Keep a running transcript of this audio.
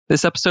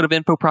This episode of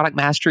Info Product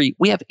Mastery,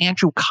 we have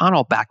Andrew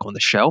Connell back on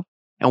the show,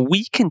 and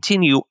we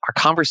continue our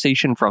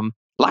conversation from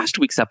last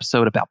week's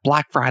episode about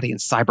Black Friday and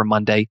Cyber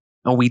Monday,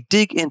 and we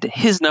dig into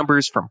his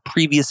numbers from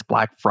previous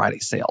Black Friday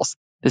sales.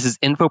 This is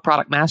Info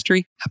Product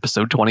Mastery,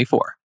 episode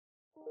 24.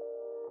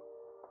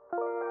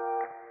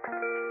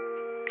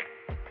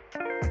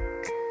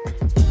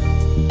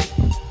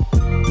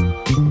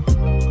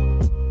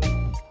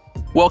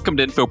 Welcome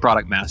to Info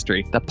Product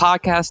Mastery, the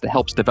podcast that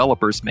helps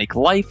developers make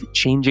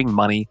life-changing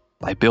money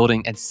by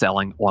building and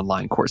selling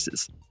online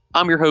courses.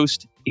 I'm your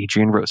host,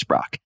 Adrian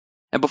Rosebrock.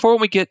 And before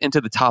we get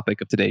into the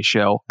topic of today's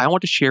show, I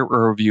want to share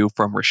a review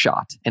from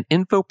Rashat, an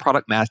Info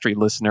Product Mastery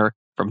listener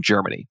from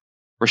Germany.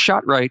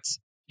 Rashat writes,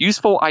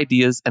 useful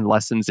ideas and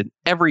lessons in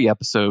every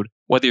episode,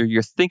 whether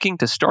you're thinking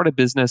to start a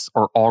business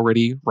or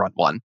already run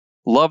one.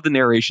 Love the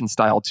narration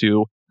style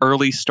too.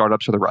 Early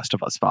startups for the rest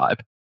of us vibe.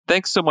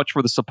 Thanks so much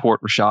for the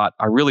support, Rashat.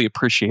 I really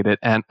appreciate it.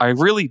 And I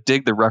really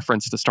dig the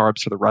reference to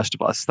startups for the rest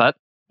of us.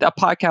 That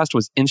podcast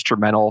was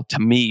instrumental to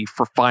me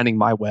for finding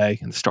my way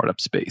in the startup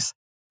space.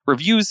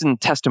 Reviews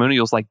and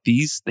testimonials like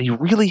these, they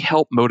really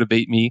help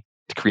motivate me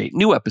to create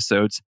new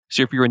episodes.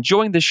 So if you're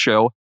enjoying this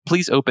show,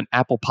 please open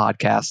Apple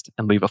Podcast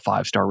and leave a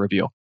 5-star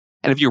review.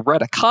 And if you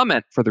read a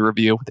comment for the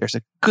review, there's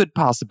a good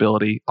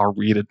possibility I'll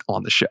read it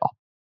on the show.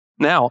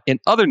 Now, in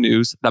other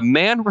news, the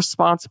man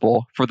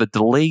responsible for the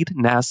delayed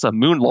NASA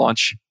moon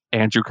launch,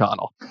 Andrew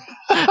Connell.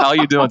 How are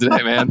you doing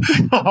today, man?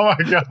 Oh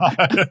my God.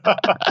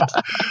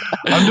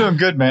 I'm doing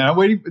good, man.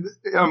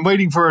 I'm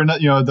waiting for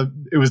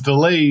it was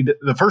delayed.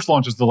 The first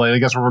launch was delayed. I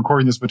guess we're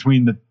recording this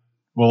between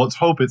let's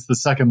hope it's the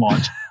second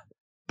launch.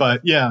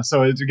 But yeah,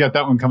 so we got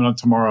that one coming up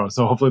tomorrow.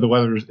 So hopefully the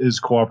weather is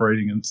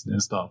cooperating and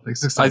stuff.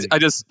 It's exciting. I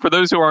just, for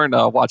those who aren't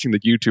watching the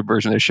YouTube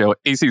version of the show,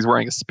 AC's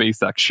wearing a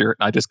SpaceX shirt,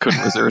 and I just couldn't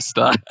resist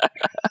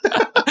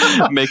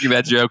making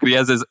that joke. He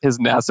has his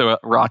NASA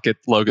rocket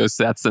logo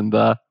sets in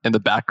the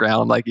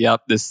background. Like,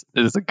 yep, this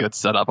is a good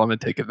setup. I'm gonna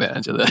take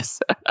advantage of this.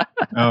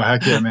 Oh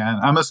heck yeah, man!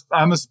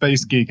 I'm a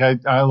space geek.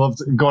 I love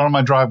going on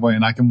my driveway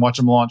and I can watch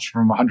them launch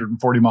from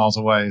 140 miles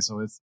away.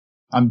 So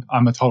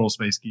I'm a total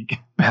space geek.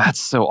 Man,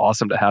 that's so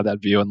awesome to have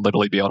that view and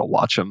literally be able to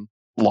watch them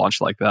launch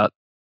like that.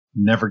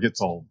 Never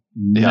gets old.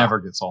 Never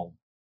gets old.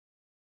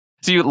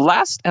 So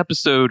last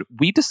episode,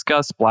 we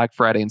discussed Black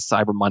Friday and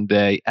Cyber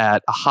Monday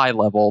at a high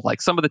level, like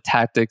some of the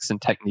tactics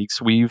and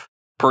techniques we've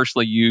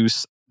personally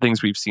used,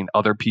 things we've seen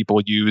other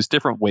people use,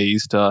 different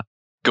ways to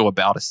go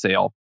about a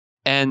sale.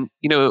 And,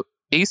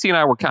 AC and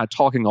I were kind of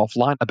talking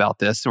offline about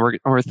this, and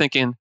we're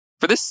thinking,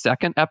 for this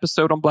second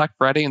episode on Black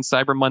Friday and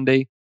Cyber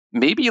Monday,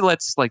 maybe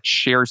let's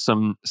share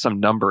some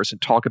numbers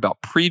and talk about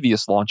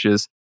previous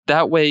launches.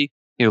 That way,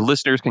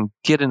 listeners can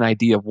get an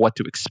idea of what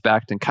to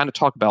expect and kind of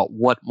talk about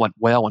what went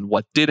well and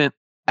what didn't,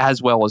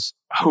 as well as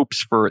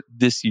hopes for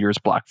this year's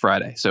Black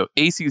Friday. So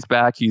AC's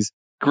back. He's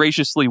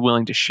graciously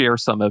willing to share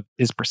some of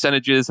his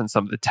percentages and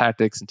some of the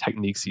tactics and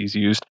techniques he's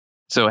used.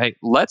 So hey,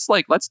 let's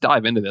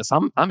dive into this.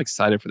 I'm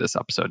excited for this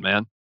episode,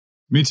 man.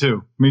 Me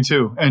too.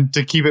 And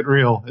to keep it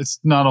real, it's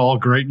not all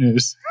great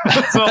news.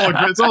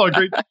 It's all a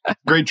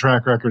great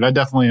track record. I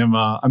definitely am.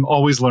 I'm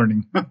always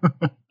learning.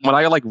 When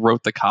I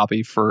wrote the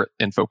copy for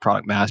Info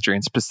Product Mastery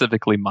and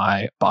specifically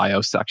my bio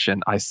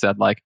section, I said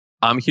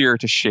I'm here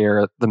to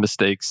share the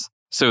mistakes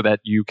so that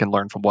you can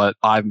learn from what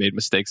I've made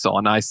mistakes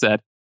on. I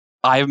said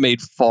I've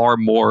made far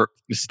more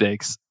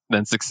mistakes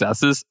than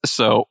successes,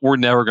 so we're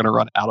never going to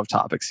run out of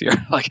topics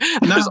here.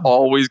 There's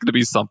always going to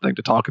be something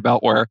to talk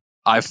about where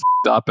I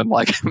f***ed up and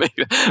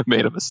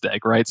made a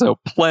mistake, right? So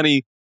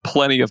plenty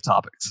of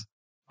topics.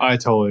 I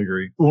totally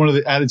agree. One of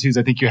the attitudes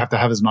I think you have to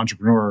have as an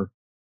entrepreneur,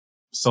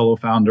 solo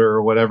founder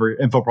or whatever,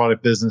 info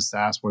product business,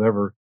 SaaS,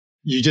 whatever,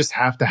 you just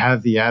have to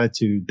have the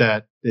attitude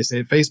that they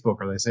say at Facebook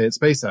or they say at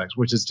SpaceX,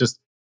 which is just,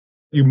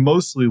 you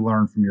mostly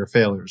learn from your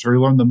failures or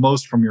you learn the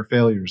most from your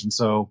failures. And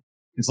so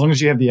as long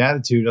as you have the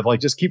attitude of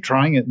just keep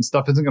trying it and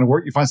stuff isn't going to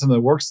work, you find something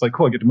that works,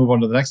 cool, I get to move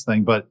on to the next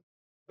thing. But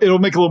it'll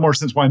make a little more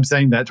sense why I'm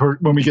saying that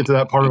when we get to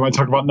that part when I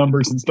talk about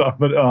numbers and stuff,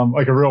 but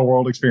a real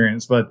world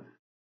experience. But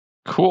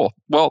cool.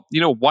 Well,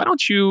 why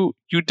don't you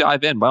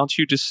dive in? Why don't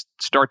you just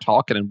start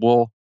talking and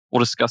we'll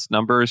discuss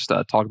numbers,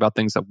 talk about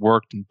things that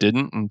worked and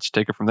didn't, and just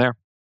take it from there.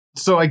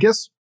 So I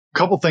guess a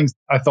couple things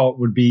I thought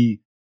would be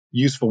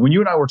useful. When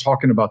you and I were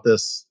talking about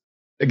this,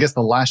 I guess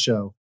the last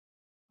show,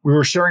 we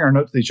were sharing our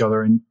notes with each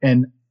other,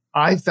 and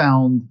I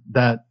found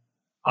that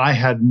I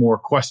had more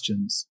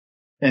questions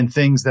and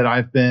things that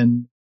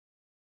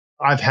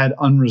I've had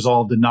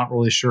unresolved and not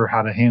really sure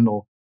how to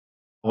handle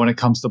when it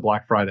comes to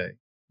Black Friday.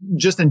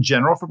 Just in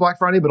general for Black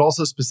Friday, but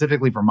also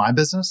specifically for my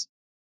business.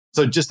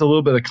 So just a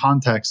little bit of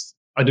context.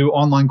 I do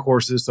online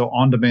courses, so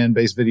on-demand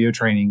based video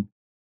training.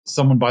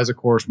 Someone buys a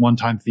course,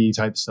 one-time fee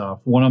type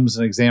stuff. One of them is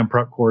an exam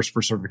prep course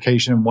for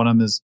certification. One of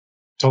them is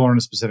to learn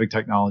a specific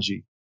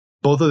technology.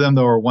 Both of them,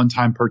 though, are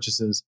one-time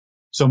purchases.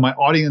 So my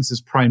audience is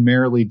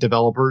primarily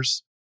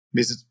developers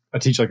because I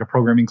teach a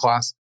programming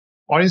class.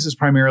 Audience is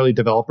primarily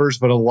developers,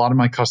 but a lot of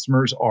my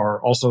customers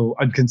are also,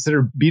 I'd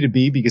consider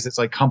B2B because it's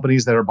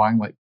companies that are buying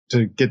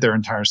to get their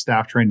entire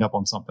staff trained up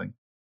on something.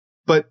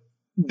 But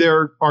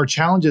there are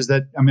challenges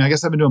that, I mean, I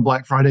guess I've been doing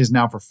Black Fridays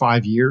now for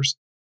 5 years,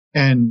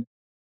 and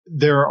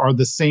there are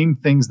the same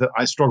things that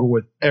I struggle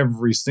with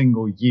every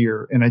single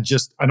year. And I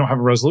don't have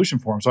a resolution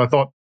for them. So I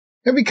thought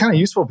it'd be kind of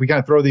useful if we kind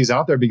of throw these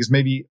out there, because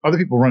maybe other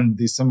people run into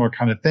these similar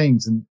kind of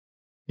things. And,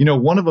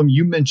 one of them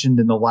you mentioned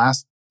in the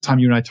last time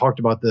you and I talked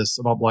about this,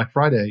 about Black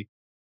Friday,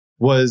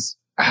 was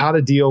how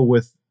to deal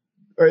with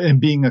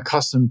and being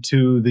accustomed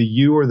to the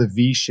U or the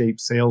V-shaped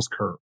sales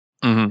curve.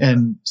 Mm-hmm.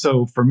 And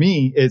so for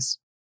me, it's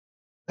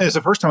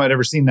the first time I'd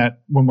ever seen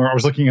that when I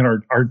was looking at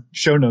our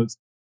show notes.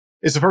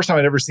 It's the first time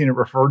I'd ever seen it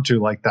referred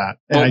to like that.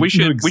 And well, we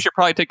should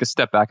probably take a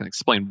step back and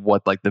explain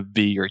what like the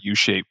V or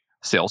U-shaped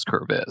sales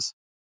curve is.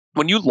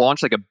 When you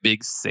launch like a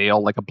big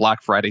sale, like a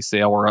Black Friday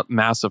sale or a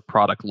massive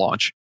product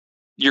launch,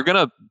 you're going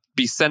to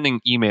be sending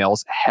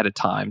emails ahead of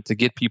time to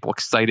get people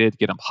excited,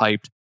 get them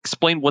hyped,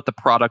 explain what the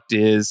product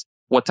is,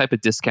 what type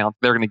of discount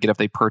they're going to get if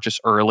they purchase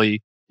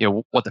early,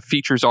 what the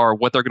features are,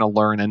 what they're going to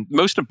learn, and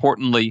most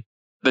importantly,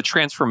 the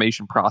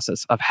transformation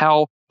process of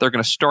how they're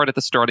going to start at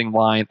the starting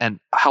line and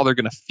how they're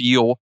going to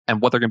feel and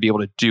what they're going to be able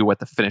to do at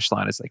the finish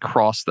line as they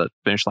cross the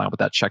finish line with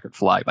that checkered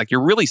flag. Like,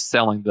 you're really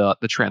selling the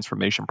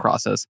transformation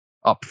process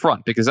up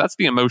front, because that's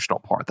the emotional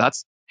part.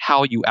 That's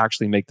how you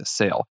actually make the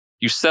sale.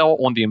 You sell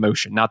on the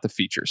emotion, not the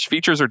features.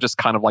 Features are just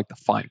kind of like the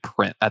fine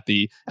print at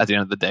the end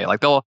of the day.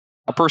 Like, a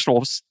person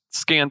will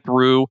scan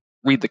through,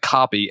 read the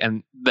copy,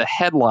 and the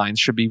headlines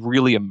should be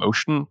really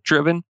emotion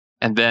driven.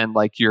 And then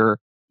like your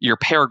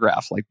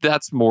paragraph, like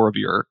that's more of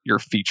your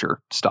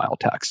feature style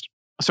text.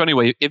 So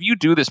anyway, if you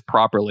do this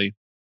properly,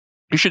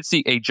 you should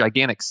see a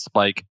gigantic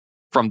spike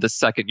from the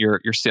second your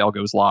sale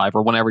goes live,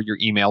 or whenever your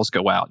emails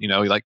go out.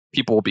 Like,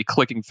 people will be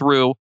clicking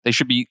through. They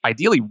should be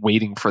ideally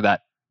waiting for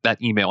that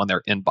email in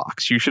their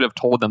inbox. You should have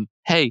told them,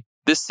 hey,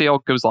 this sale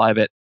goes live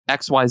at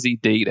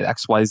XYZ date at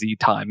XYZ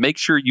time. Make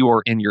sure you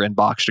are in your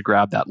inbox to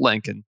grab that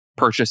link and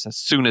purchase as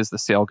soon as the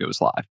sale goes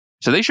live.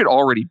 So they should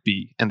already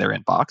be in their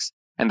inbox,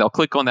 and they'll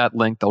click on that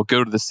link. They'll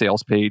go to the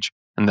sales page,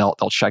 and they'll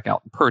check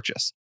out and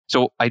purchase.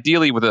 So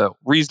ideally, with a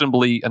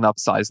reasonably enough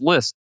sized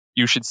list,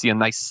 you should see a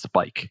nice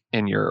spike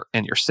in your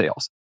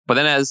sales. But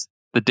then as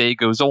the day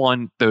goes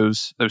on,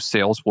 those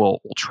sales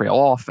will trail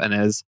off. And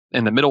as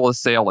in the middle of the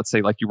sale, let's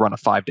say like you run a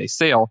 5-day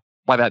sale,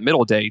 by that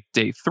middle day,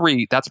 day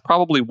 3, that's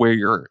probably where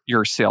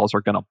your sales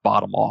are going to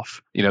bottom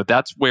off.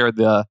 That's where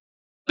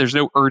there's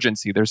no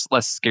urgency. There's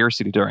less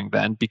scarcity during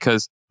then,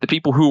 because the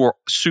people who are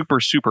super,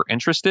 super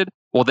interested,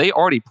 well, they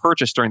already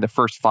purchased during the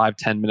first 5,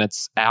 10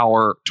 minutes,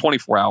 hour,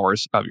 24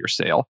 hours of your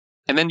sale.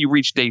 And then you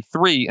reach day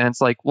 3 and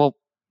it's like, well,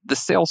 the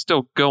sale's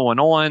still going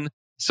on.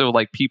 So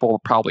like, people are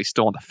probably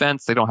still on the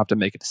fence. They don't have to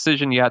make a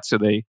decision yet. So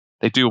they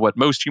do what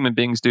most human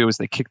beings do, is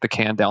they kick the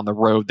can down the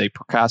road. They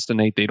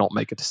procrastinate. They don't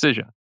make a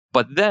decision.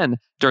 But then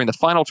during the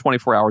final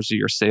 24 hours of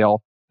your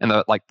sale, and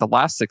the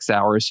last 6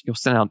 hours, you'll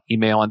send out an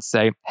email and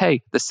say,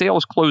 hey, the sale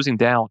is closing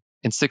down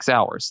in 6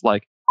 hours.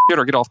 Like,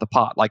 get off the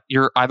pot. Like,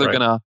 you're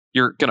either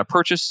you're gonna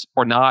purchase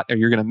or not, or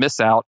you're gonna miss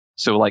out.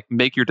 So like,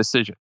 make your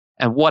decision.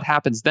 And what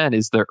happens then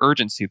is the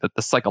urgency, that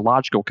the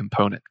psychological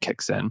component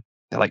kicks in.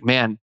 They're like,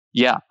 man,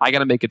 yeah, I got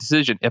to make a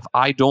decision. If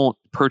I don't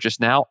purchase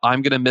now,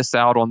 I'm going to miss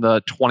out on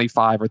the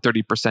 25 or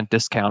 30%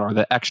 discount, or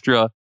the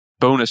extra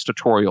bonus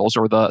tutorials,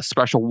 or the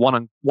special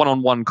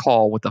one-on-one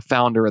call with the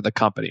founder of the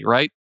company,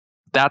 right?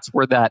 That's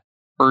where that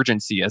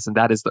urgency is. And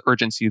that is the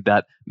urgency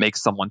that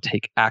makes someone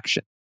take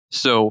action.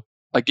 So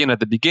again, at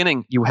the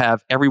beginning, you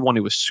have everyone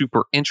who is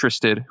super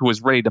interested, who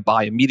is ready to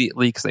buy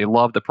immediately because they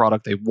love the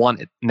product. They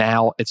want it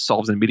now. It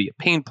solves an immediate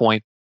pain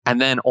point. And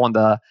then on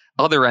the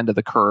other end of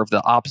the curve,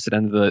 the opposite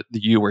end of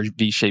the U or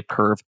V-shaped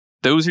curve,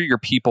 those are your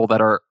people that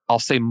are, I'll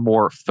say,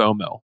 more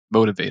FOMO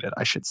motivated,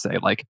 I should say.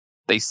 Like,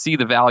 they see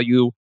the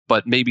value,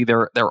 but maybe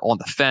they're on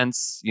the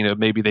fence.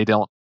 Maybe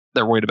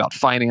they're worried about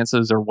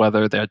finances, or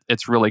whether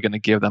it's really going to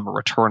give them a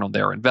return on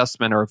their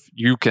investment, or if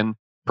you can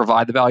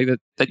provide the value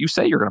that you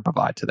say you're going to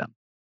provide to them.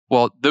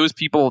 Well, those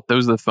people,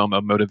 those are the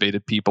FOMO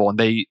motivated people, and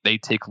they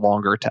take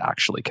longer to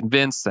actually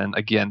convince. And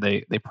again,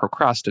 they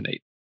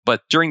procrastinate.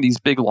 But during these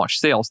big launch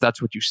sales,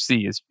 that's what you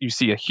see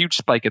a huge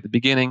spike at the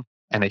beginning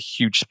and a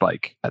huge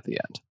spike at the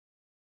end.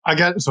 I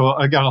got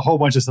a whole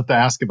bunch of stuff to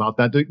ask about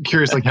that.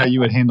 Curious, like how you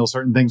would handle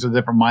certain things with a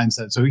different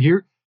mindset. So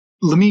here,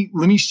 let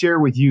me share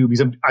with you,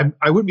 because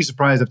I wouldn't be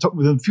surprised. I've talked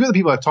with a few of the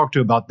people I've talked to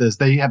about this.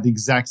 They have the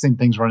exact same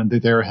things running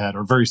through their head,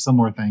 or very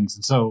similar things.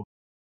 And so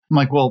I'm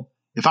like, well,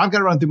 if I've got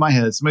to run through my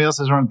head, somebody else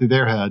has run through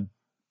their head.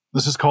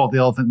 Let's just call it the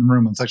elephant in the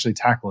room and let's actually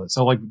tackle it.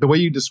 So like the way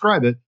you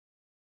describe it,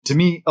 to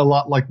me, a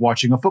lot like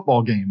watching a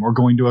football game or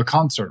going to a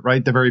concert, right?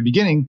 At the very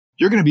beginning,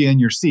 you're going to be in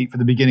your seat for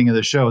the beginning of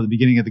the show, the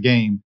beginning of the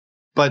game.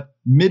 But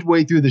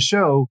midway through the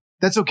show,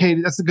 that's okay.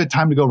 That's a good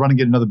time to go run and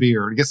get another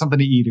beer, or to get something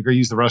to eat, or go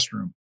use the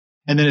restroom.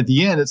 And then at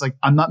the end, it's like,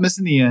 I'm not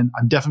missing the end.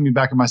 I'm definitely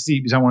back in my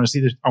seat because I want to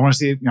see this. I want to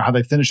see how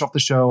they finish off the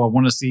show. I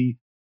want to see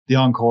the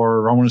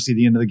encore, or I want to see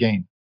the end of the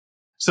game.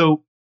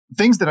 So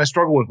things that I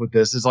struggle with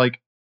this is like,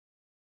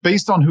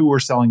 based on who we're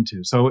selling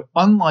to. So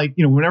unlike,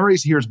 whenever he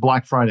hears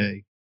Black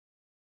Friday,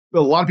 a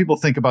lot of people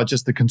think about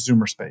just the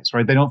consumer space,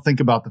 right? They don't think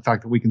about the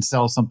fact that we can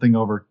sell something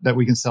that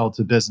we can sell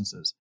to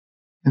businesses.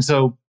 And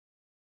so,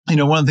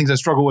 one of the things I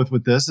struggle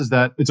with this is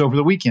that it's over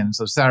the weekend.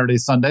 So Saturday,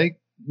 Sunday,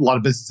 a lot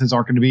of businesses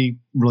aren't going to be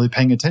really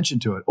paying attention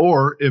to it.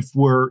 Or if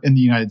we're in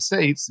the United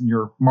States and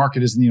your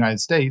market is in the United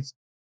States,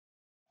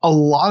 a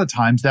lot of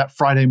times that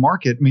Friday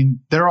market,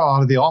 they're all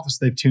out of the office,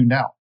 they've tuned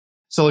out.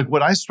 So like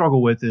what I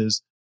struggle with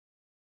is,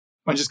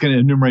 I'm just going to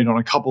enumerate on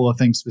a couple of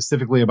things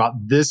specifically about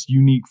this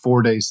unique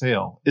 4-day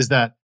sale, is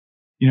that,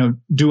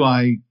 do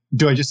I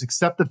just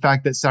accept the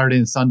fact that Saturday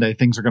and Sunday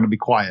things are going to be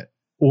quiet?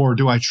 Or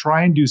do I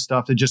try and do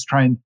stuff to just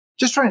try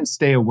and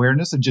stay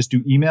awareness and just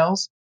do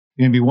emails,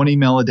 maybe one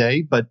email a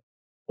day,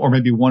 or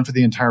maybe one for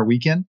the entire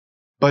weekend,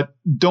 but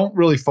don't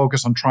really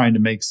focus on trying to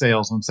make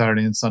sales on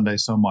Saturday and Sunday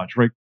so much,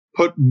 right?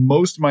 Put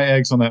most of my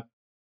eggs on that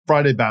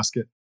Friday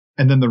basket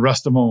and then the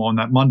rest of them on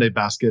that Monday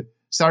basket.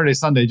 Saturday,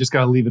 Sunday, just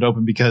got to leave it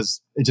open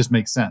because it just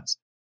makes sense.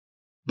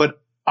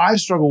 But I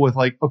struggle with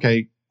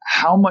okay,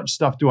 how much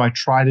stuff do I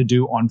try to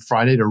do on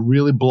Friday to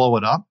really blow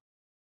it up?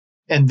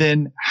 And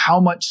then how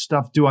much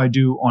stuff do I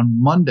do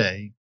on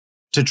Monday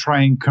to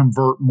try and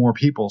convert more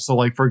people? So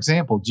like, for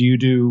example, do you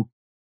do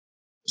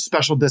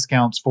special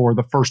discounts for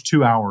the first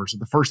 2 hours or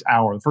the first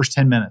hour, the first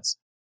 10 minutes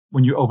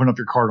when you open up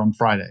your cart on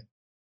Friday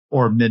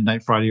or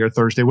midnight Friday or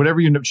Thursday, whatever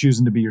you end up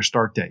choosing to be your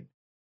start date?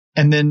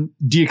 And then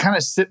do you kind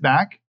of sit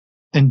back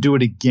and do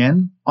it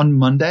again on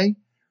Monday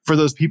for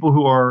those people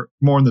who are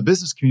more in the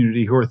business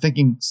community who are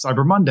thinking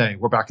Cyber Monday,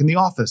 we're back in the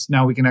office.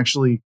 Now we can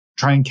actually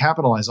try and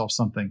capitalize off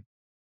something.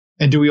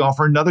 And do we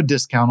offer another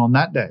discount on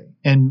that day?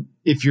 And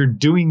if you're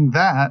doing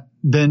that,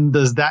 then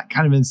does that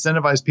kind of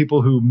incentivize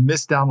people who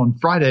missed out on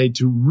Friday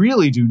to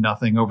really do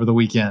nothing over the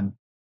weekend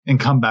and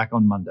come back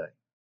on Monday?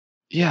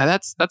 Yeah,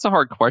 that's a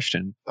hard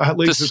question. At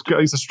least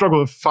it's a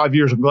struggle of 5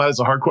 years. I'm glad it's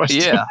a hard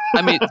question. Yeah.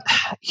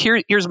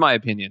 Here's my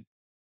opinion.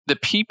 The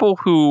people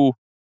who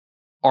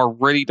are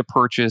ready to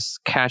purchase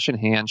cash in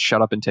hand,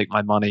 shut up and take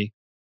my money,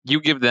 you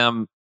give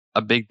them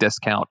a big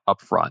discount up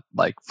front.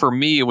 Like for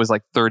me, it was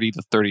like 30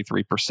 to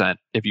 33%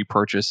 if you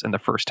purchase in the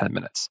first 10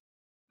 minutes.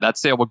 That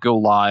sale would go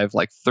live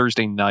like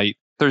Thursday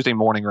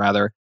morning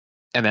rather.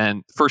 And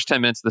then first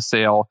 10 minutes of the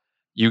sale,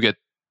 you get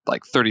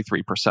like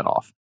 33%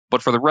 off.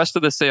 But for the rest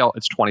of the sale,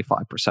 it's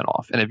 25%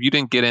 off. And if you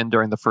didn't get in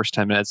during the first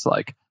 10 minutes,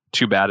 like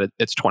too bad,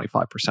 it's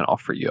 25%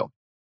 off for you.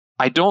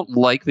 I don't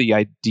like the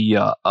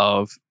idea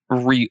of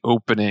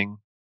reopening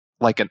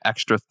like an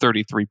extra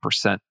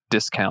 33%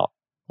 discount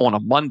on a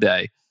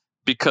Monday,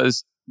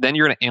 because then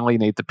you're going to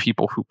alienate the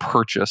people who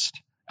purchased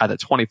at a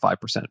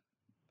 25%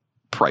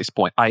 price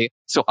point. I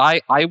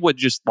would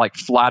just like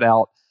flat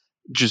out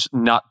just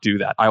not do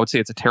that. I would say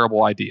it's a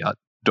terrible idea.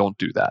 Don't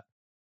do that,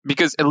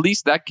 because at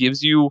least that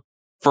gives you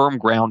firm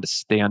ground to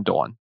stand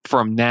on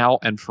from now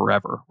and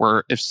forever.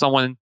 Where if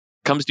someone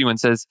comes to you and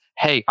says,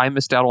 "Hey, I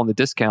missed out on the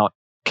discount.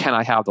 Can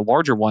I have the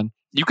larger one?"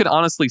 You could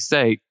honestly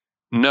say,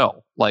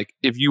 no. Like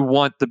if you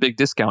want the big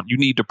discount, you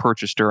need to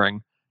purchase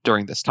during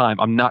this time.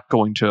 I'm not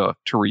going to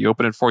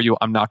reopen it for you.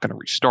 I'm not going to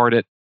restart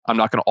it. I'm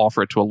not going to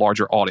offer it to a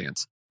larger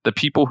audience. The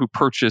people who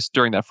purchased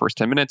during that first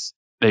 10 minutes,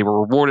 they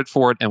were rewarded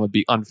for it, and would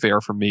be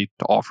unfair for me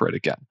to offer it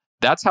again.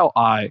 That's how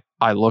I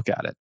look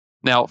at it.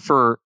 Now,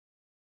 for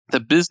the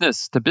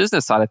business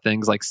side of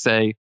things, like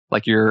say,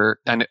 like you're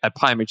at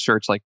Pie Image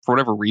Search, like for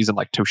whatever reason,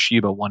 like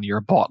Toshiba one year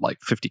bought like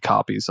 50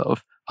 copies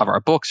of our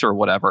books or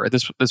whatever.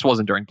 This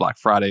wasn't during Black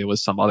Friday, it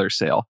was some other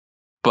sale.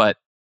 But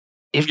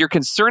if you're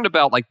concerned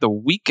about like the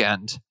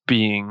weekend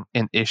being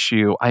an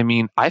issue,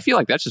 I feel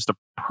like that's just a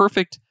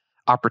perfect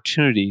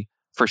opportunity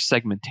for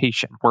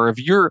segmentation, where if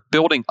you're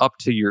building up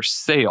to your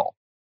sale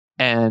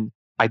and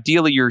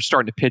ideally you're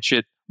starting to pitch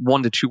it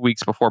 1 to 2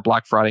 weeks before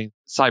Black Friday,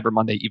 Cyber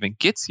Monday even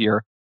gets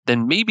here,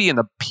 then maybe in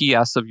the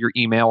PS of your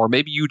email, or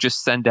maybe you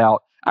just send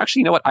out, actually,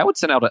 you know what? I would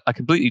send out a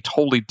completely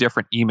totally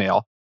different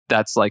email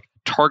that's like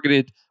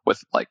targeted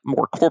with like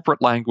more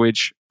corporate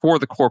language for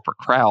the corporate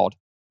crowd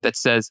that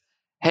says,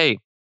 hey,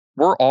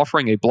 we're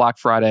offering a Black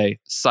Friday,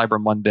 Cyber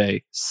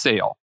Monday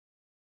sale.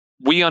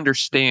 We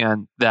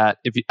understand that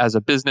if as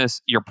a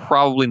business, you're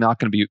probably not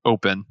going to be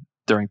open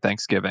during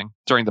Thanksgiving,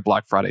 during the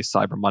Black Friday,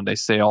 Cyber Monday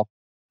sale.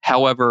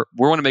 However,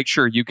 we want to make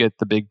sure you get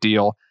the big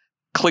deal.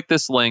 Click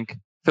this link,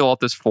 fill out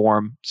this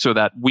form so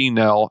that we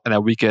know and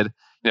that we could,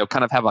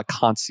 kind of have a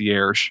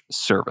concierge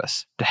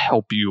service to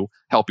help you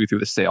through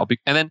the sale.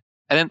 And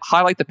then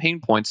highlight the pain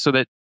points so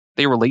that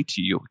they relate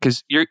to you,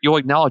 because you'll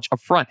acknowledge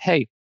up front,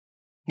 hey,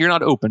 you're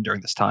not open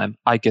during this time.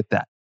 I get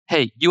that.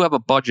 Hey, you have a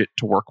budget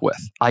to work with.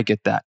 I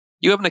get that.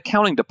 You have an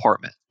accounting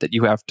department that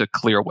you have to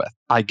clear with.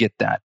 I get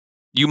that.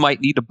 You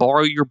might need to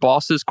borrow your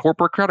boss's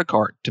corporate credit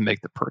card to make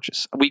the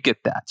purchase. We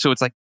get that. So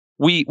it's like,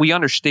 we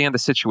understand the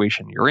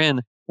situation you're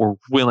in. We're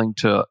willing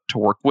to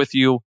work with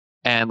you.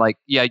 And like,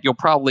 yeah, you'll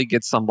probably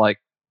get some like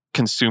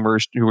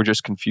consumers who are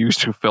just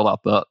confused who fill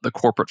out the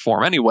corporate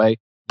form anyway.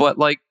 But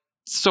like,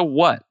 so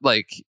what?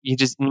 Like, you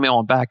just email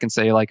them back and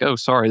say like, oh,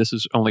 sorry, this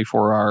is only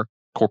for our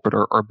corporate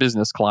or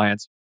business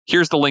clients.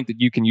 Here's the link that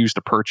you can use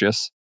to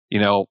purchase,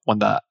 when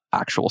the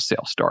actual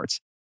sale starts.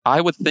 I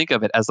would think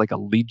of it as like a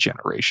lead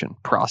generation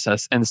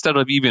process instead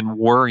of even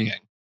worrying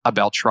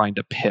about trying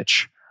to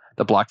pitch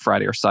the Black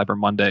Friday or Cyber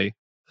Monday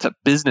to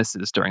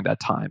businesses during that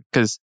time.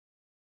 Because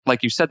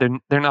like you said,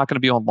 they're not going to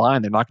be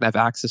online. They're not going to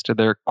have access to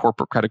their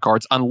corporate credit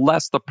cards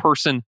unless the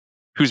person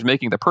who's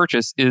making the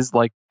purchase is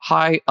like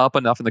high up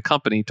enough in the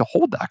company to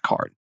hold that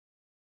card.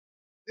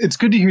 It's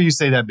good to hear you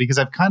say that, because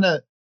I've kind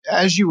of,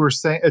 as you were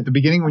saying at the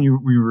beginning when you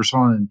were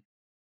responding,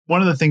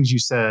 one of the things you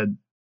said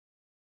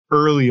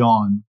early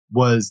on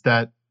was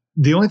that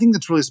the only thing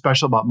that's really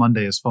special about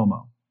Monday is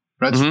FOMO.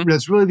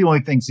 That's really the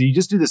only thing. So you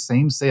just do the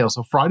same sale.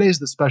 So Friday is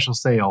the special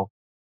sale.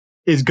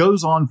 It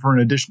goes on for an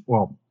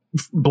additional,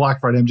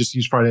 Black Friday. I'm just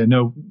use Friday. I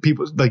know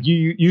people like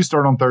you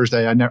start on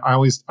Thursday.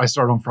 I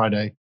start on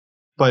Friday,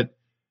 but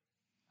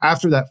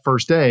after that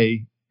first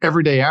day,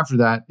 every day after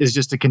that is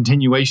just a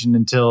continuation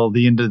until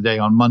the end of the day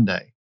on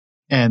Monday.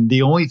 And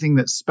the only thing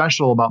that's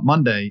special about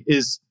Monday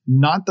is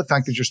not the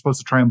fact that you're supposed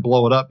to try and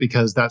blow it up,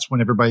 because that's when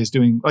everybody's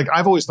doing, like,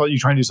 I've always thought you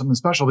try and do something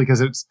special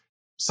because it's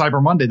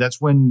Cyber Monday. That's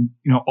when,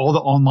 all the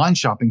online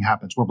shopping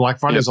happens, where Black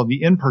Friday is all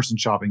the in-person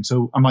shopping.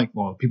 So I'm like,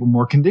 well, people are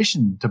more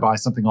conditioned to buy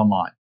something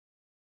online.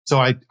 So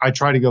I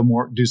try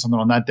to do something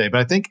on that day.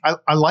 But I think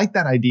I like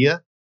that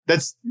idea.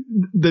 That's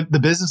the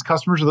business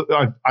customers.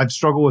 I've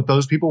struggled with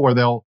those people where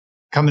they'll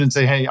come in and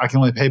say, hey, I can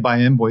only pay by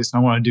invoice and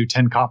I want to do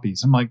 10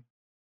 copies. I'm like,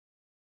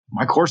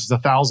 my course is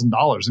 $1,000.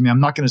 I mean, I'm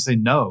not going to say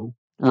no.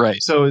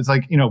 Right. So it's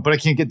like, but I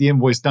can't get the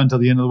invoice done till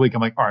the end of the week.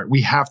 I'm like, all right,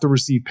 we have to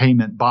receive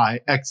payment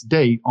by X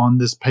date on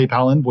this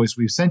PayPal invoice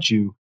we've sent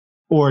you,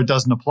 or it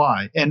doesn't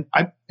apply. And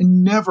I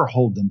never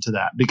hold them to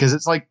that, because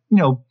it's like,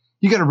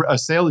 you get a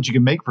sale that you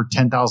can make for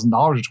 $10,000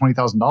 or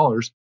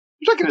 $20,000.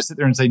 You're not going to sit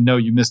there and say, no,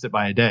 you missed it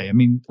by a day. I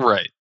mean,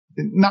 right.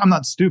 No, I'm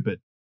not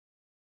stupid.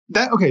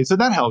 So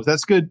that helps.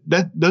 That's good.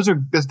 That's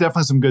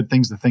definitely some good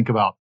things to think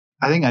about.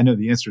 I think I know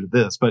the answer to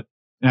this,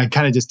 and I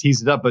kind of just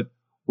teased it up, but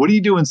what do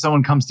you do when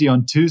someone comes to you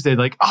on Tuesday,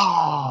 like,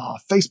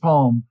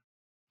 facepalm,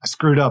 I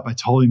screwed up. I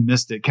totally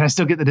missed it. Can I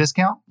still get the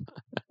discount?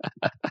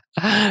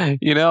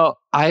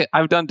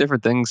 I've done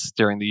different things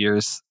during the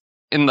years.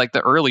 In like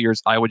the early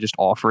years, I would just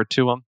offer it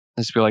to them.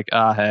 Just be like,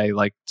 hey,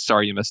 like,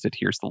 sorry you missed it.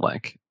 Here's the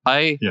link.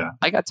 I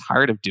got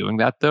tired of doing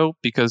that though,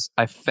 because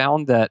I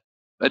found that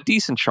a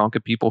decent chunk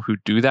of people who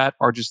do that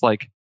are just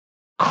like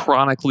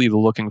chronically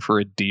looking for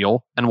a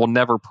deal and will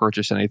never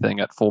purchase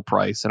anything at full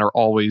price, and are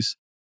always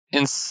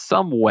in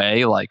some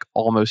way like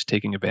almost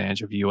taking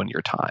advantage of you and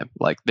your time.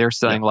 Like they're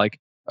saying like,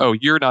 oh,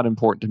 you're not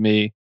important to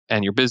me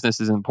and your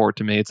business is important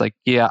to me. It's like,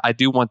 yeah, I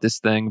do want this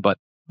thing, but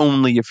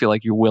only if you're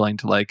like, you're willing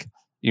to like,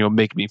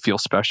 make me feel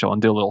special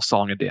and do a little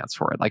song and dance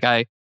for it. Like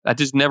that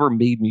just never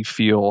made me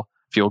feel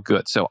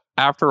good. So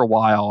after a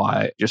while,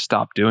 I just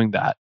stopped doing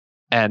that.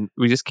 And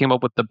we just came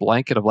up with the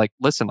blanket of like,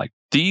 listen, like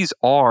these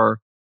are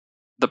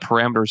the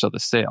parameters of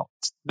the sale.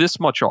 It's this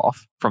much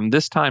off from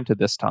this time to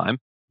this time.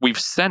 We've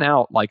sent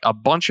out like a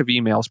bunch of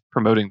emails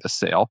promoting the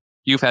sale.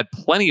 You've had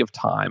plenty of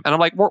time. And I'm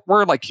like,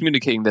 we're like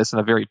communicating this in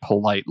a very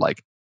polite,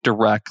 like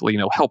directly,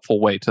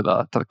 helpful way to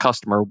the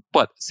customer,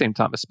 but at the same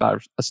time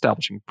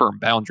establishing firm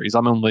boundaries.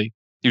 I'm only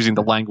using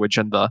the language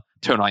and the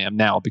tone I am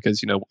now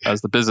because,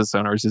 as the business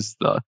owners is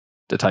the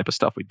type of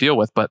stuff we deal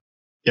with. But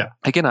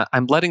again,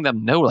 I'm letting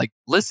them know, like,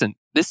 listen,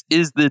 this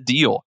is the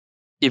deal.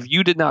 If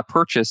you did not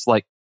purchase,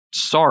 like,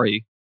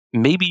 sorry,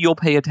 maybe you'll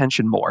pay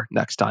attention more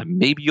next time.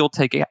 Maybe you'll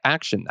take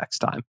action next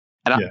time.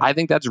 And I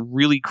think that's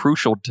really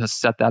crucial to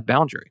set that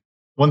boundary.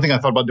 One thing I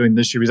thought about doing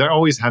this year is I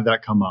always have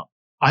that come up.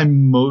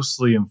 I'm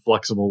mostly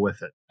inflexible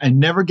with it. I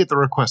never get the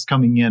request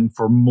coming in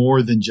for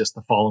more than just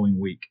the following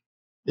week.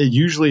 It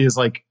usually is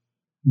like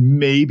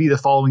maybe the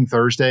following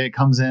Thursday it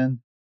comes in.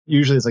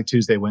 Usually it's like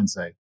Tuesday,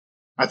 Wednesday.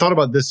 I thought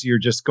about this year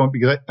just going,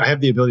 because I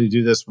have the ability to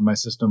do this with my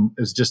system,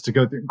 is just to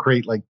go through and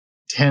create like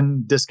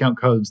 10 discount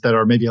codes that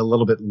are maybe a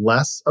little bit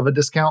less of a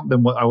discount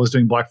than what I was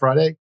doing Black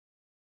Friday.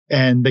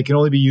 And they can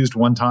only be used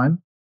one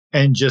time.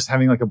 And just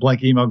having like a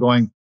blank email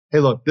going, hey,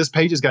 look, this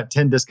page has got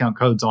 10 discount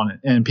codes on it.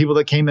 And people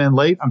that came in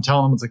late, I'm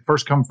telling them it's like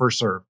first come, first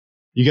serve.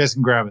 You guys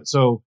can grab it.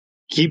 So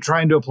keep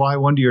trying to apply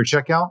one to your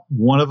checkout.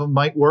 One of them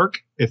might work.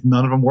 If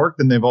none of them work,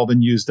 then they've all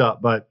been used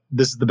up. But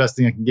this is the best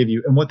thing I can give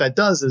you. And what that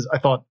does is I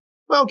thought,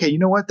 well, okay, you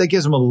know what? That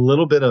gives them a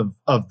little bit of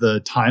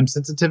the time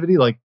sensitivity.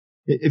 Like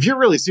if you're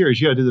really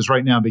serious, you got to do this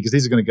right now because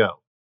these are going to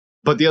go.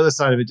 But the other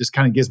side of it just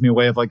kind of gives me a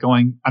way of like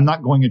going, I'm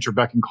not going at your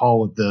beck and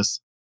call with this,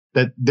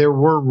 that there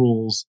were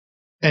rules.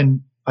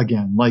 And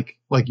again, like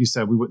you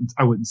said,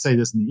 I wouldn't say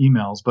this in the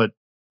emails, but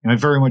I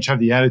very much have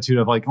the attitude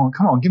of like, oh,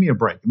 come on, give me a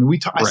break. I mean,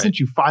 I sent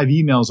you 5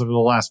 emails over the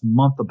last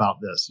month about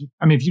this.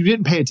 I mean, if you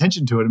didn't pay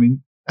attention to it, I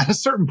mean, at a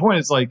certain point,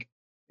 it's like,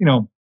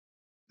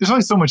 there's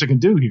only so much I can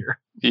do here.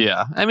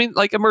 Yeah. I mean,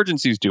 like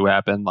emergencies do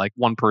happen. Like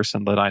one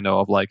person that I know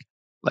of, like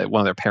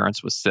one of their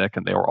parents was sick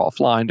and they were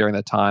offline during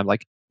that time.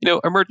 Like,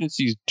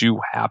 emergencies do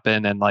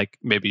happen, and like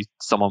maybe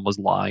someone was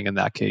lying in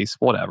that case,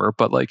 whatever.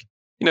 But like,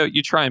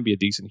 you try and be a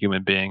decent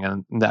human being.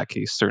 And in that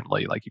case,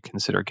 certainly like you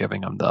consider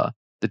giving them the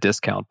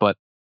discount. But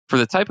for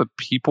the type of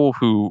people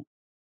who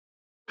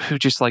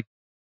just like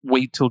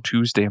wait till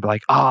Tuesday and be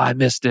like, oh, I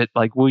missed it.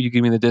 Like, will you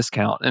give me the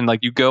discount? And like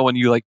you go and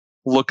you like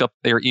look up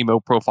their email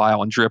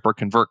profile and Drip or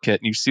ConvertKit,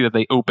 and you see that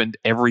they opened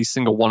every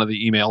single one of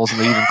the emails and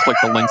they even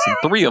clicked the links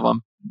in 3 of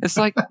them. It's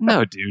like,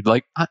 no, dude,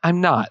 like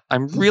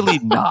I'm really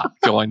not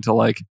going to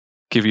like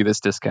give you this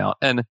discount.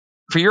 And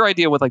for your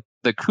idea with like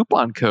the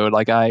coupon code,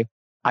 like I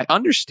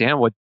understand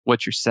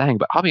what you're saying,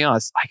 but I'll be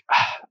honest,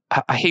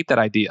 I hate that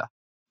idea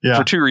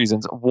for 2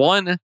 reasons.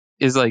 One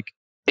is like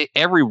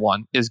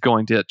everyone is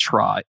going to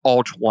try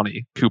all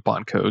 20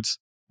 coupon codes,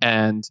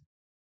 and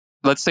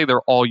let's say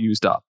they're all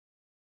used up,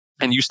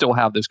 and you still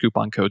have those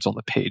coupon codes on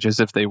the page as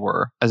if they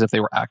were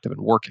active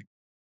and working.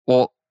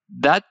 Well,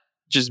 that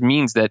just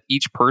means that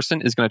each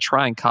person is going to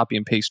try and copy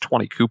and paste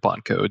 20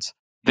 coupon codes,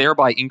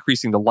 thereby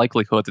increasing the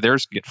likelihood that they're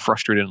just going to get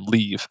frustrated and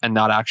leave and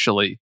not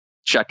actually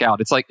check out.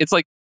 It's like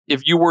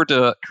if you were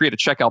to create a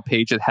checkout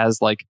page that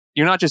has like,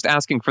 you're not just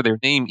asking for their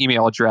name,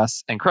 email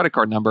address, and credit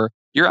card number,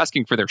 you're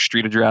asking for their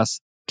street address,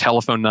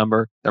 telephone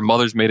number, their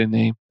mother's maiden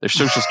name, their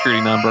social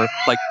security number.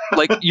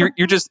 Like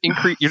you're just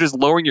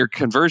lowering your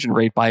conversion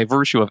rate by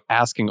virtue of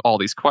asking all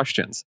these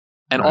questions.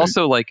 And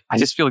also, like, I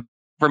just feel like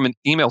from an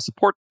email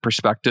support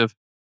perspective,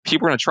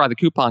 people are going to try the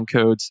coupon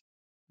codes.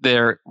 They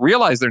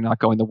realize they're not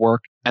going to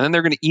work, and then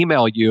they're going to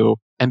email you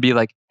and be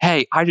like,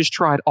 "Hey, I just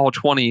tried all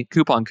 20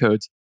 coupon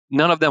codes.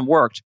 None of them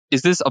worked.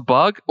 Is this a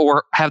bug,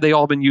 or have they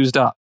all been used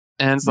up?"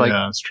 And it's like,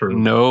 that's true.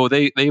 No,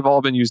 they've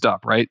all been used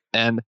up, right?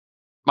 And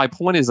my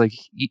point is like,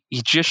 you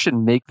just should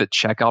make the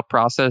checkout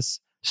process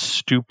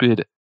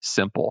stupid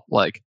simple,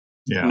 like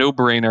no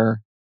brainer,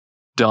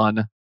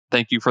 done.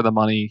 Thank you for the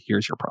money.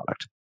 Here's your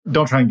product.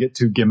 Don't try and get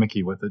too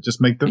gimmicky with it.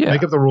 Just make up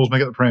the rules,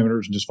 make up the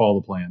parameters, and just follow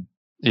the plan.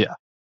 Yeah.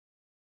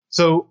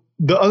 So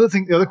the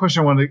other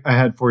question I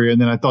had for you,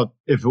 and then I thought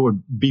if it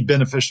would be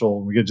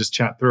beneficial, we could just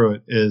chat through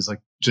it, is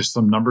like just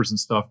some numbers and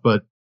stuff.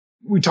 But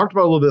we talked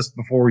about a little bit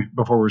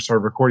before we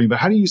started recording. But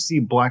how do you see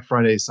Black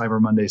Friday, Cyber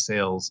Monday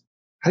sales?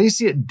 How do you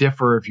see it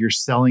differ if you're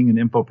selling an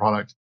info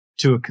product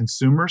to a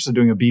consumer, so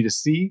doing a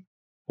B2C,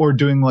 or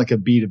doing like a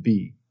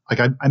B2B? Like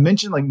I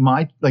mentioned,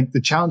 like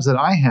the challenge that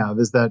I have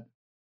is that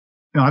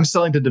I'm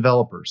selling to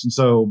developers, and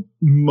so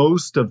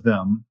most of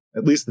them,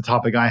 at least the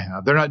topic I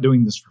have, they're not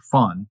doing this for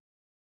fun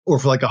or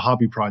for like a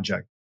hobby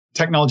project.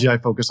 Technology I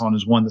focus on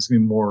is one that's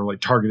going to be more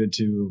like targeted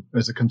to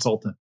as a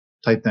consultant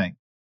type thing.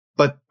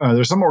 But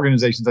there's some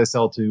organizations I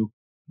sell to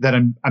that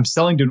I'm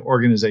selling to an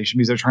organization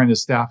because they're trying to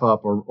staff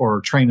up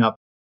or train up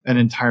an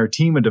entire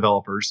team of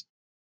developers.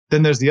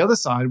 Then there's the other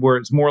side where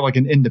it's more like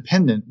an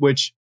independent,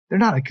 which they're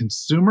not a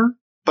consumer,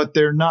 but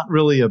they're not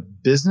really a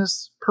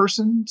business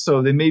person.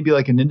 So they may be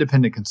like an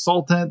independent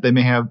consultant. They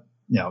may have,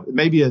 it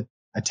may be a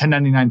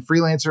 1099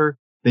 freelancer.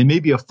 They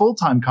may be a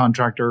full-time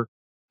contractor,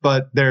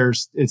 but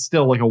it's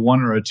still like a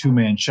 1 or a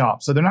 2-man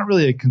shop. So they're not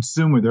really a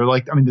consumer. They're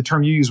like, the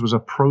term you used was a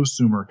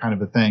prosumer kind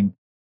of a thing.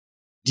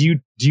 Do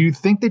you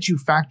think that you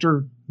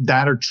factor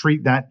that or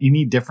treat that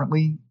any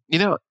differently?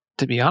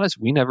 To be honest,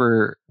 we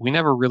never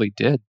really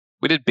did.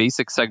 We did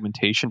basic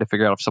segmentation to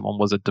figure out if someone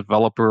was a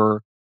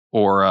developer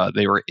or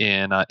they were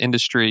in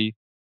industry,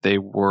 they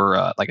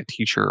were like a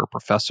teacher or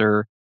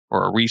professor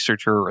or a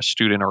researcher or a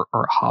student or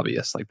a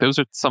hobbyist. Like those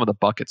are some of the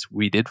buckets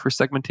we did for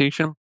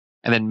segmentation.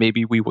 And then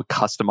maybe we would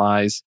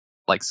customize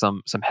like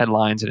some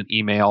headlines in an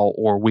email,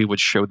 or we would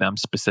show them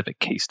specific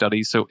case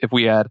studies. So if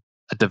we had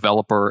a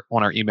developer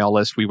on our email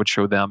list, we would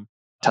show them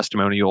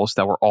testimonials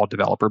that were all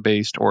developer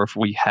based. Or if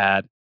we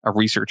had a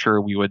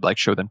researcher, we would like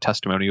show them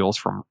testimonials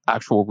from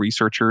actual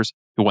researchers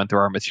who went through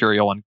our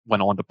material and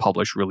went on to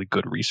publish really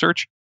good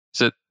research.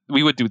 So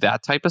we would do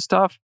that type of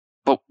stuff,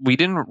 but we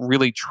didn't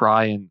really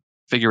try and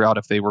figure out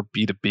if they were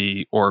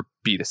B2B or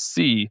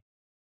B2C,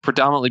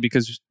 predominantly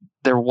because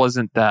there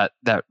wasn't that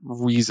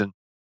reason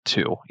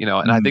to,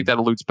 and I think that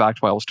alludes back to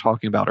what I was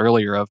talking about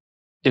earlier of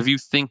if you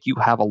think you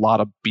have a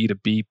lot of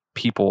B2B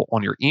people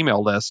on your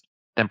email list,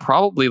 then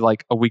probably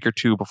like a week or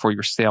 2 before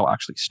your sale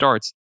actually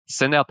starts,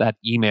 send out that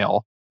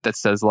email that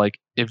says like,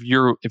 if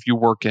you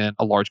work in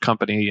a large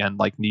company and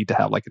like need to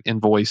have like an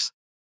invoice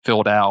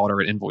filled out or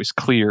an invoice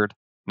cleared,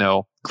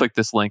 click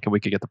this link and we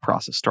could get the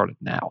process started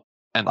now.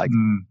 And like,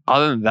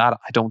 other than that,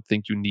 I don't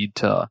think you need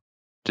to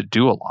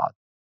do a lot.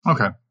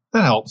 Okay.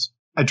 That helps.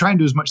 I try and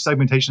do as much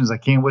segmentation as I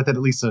can with it,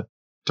 at least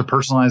to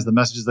personalize the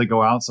messages that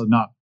go out. So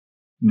not,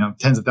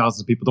 tens of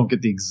thousands of people don't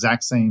get the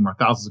exact same, or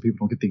thousands of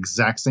people don't get the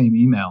exact same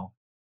email,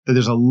 that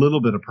there's a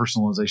little bit of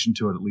personalization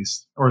to it at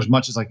least, or as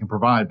much as I can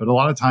provide. But a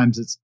lot of times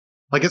it's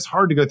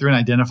hard to go through and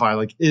identify,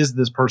 like, is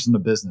this person a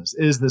business?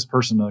 Is this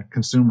person a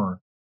consumer?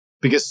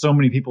 Because so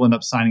many people end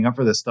up signing up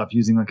for this stuff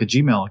using like a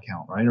Gmail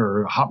account, right?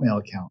 Or a Hotmail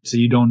account. So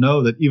you don't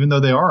know that even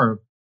though they are,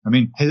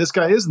 hey, this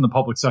guy is in the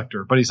public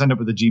sector, but he signed up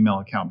with a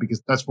Gmail account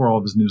because that's where all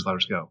of his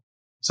newsletters go.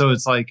 So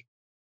it's like,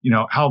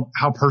 how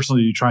personal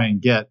do you try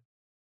and get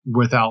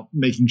without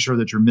making sure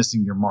that you're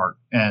missing your mark?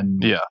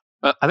 And yeah,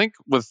 I think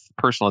with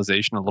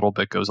personalization, a little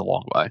bit goes a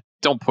long way.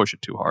 Don't push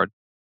it too hard.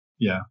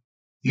 Yeah.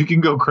 You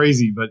can go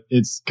crazy, but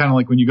it's kind of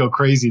like when you go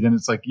crazy, then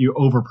it's like you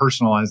over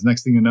personalize.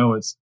 Next thing you know,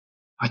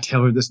 I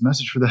tailored this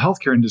message for the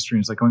healthcare industry.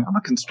 And it's like going, I'm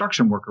a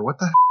construction worker. What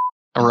the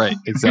heck? Right,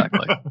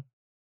 exactly.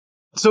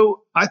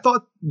 So I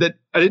thought that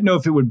I didn't know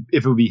if it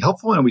would be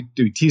helpful, and we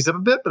do tease up a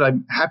bit, but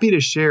I'm happy to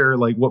share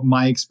like what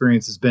my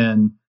experience has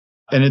been.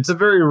 And it's a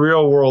very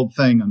real world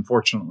thing,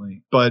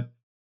 unfortunately. But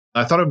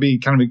I thought it'd be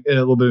kind of a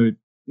little bit,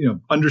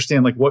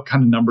 understand like what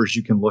kind of numbers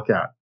you can look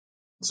at.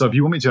 So if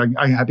you want me to,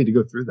 I'm happy to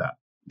go through that.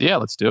 Yeah,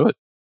 let's do it.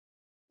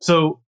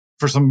 So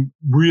for some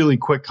really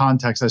quick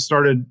context, I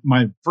started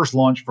my first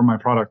launch for my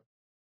product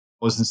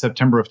was in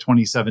September of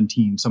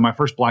 2017. So my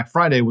first Black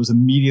Friday was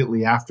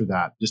immediately after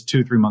that, just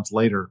 2-3 months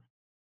later.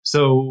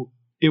 So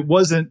it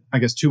wasn't, I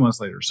guess, 2 months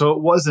later. So it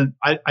wasn't,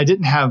 I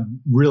didn't have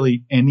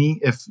really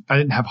if I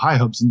didn't have high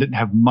hopes and didn't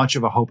have much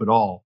of a hope at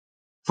all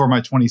for my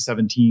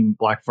 2017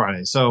 Black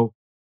Friday. So,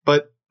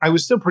 but I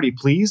was still pretty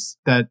pleased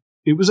that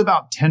it was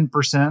about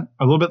 10%,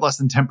 a little bit less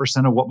than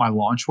 10% of what my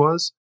launch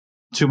was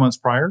 2 months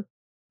prior.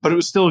 But it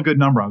was still a good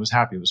number. I was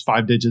happy. It was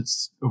 5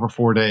 digits over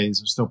 4 days.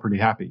 I was still pretty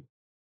happy.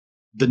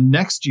 The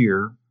next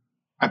year,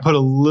 I put a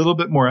little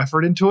bit more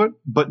effort into it,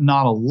 but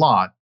not a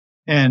lot.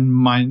 And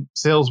my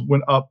sales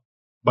went up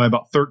by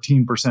about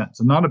 13%.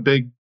 So not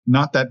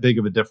that big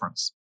of a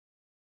difference.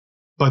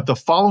 But the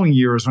following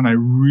year is when I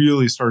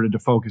really started to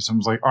focus and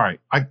was like, all right,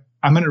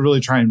 I'm going to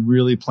really try and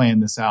really plan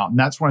this out. And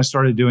that's when I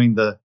started doing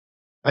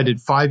I did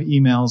 5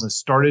 emails. I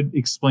started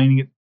explaining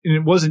it. And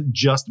it wasn't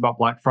just about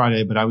Black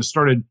Friday, but I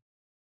started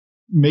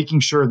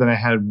making sure that I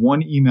had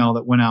one email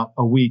that went out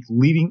a week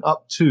leading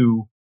up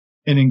to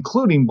and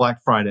including Black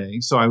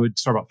Friday. So I would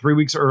start about 3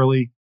 weeks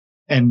early,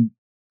 and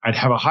I'd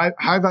have a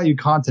high value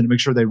content to make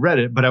sure they read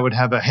it. But I would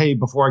have hey,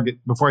 before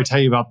I tell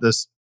you about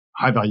this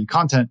high value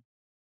content,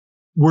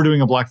 we're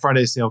doing a Black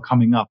Friday sale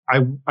coming up.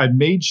 I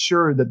made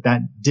sure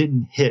that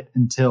didn't hit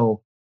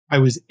until I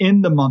was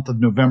in the month of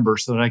November,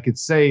 so that I could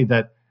say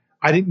that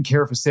I didn't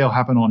care if a sale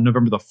happened on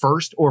November the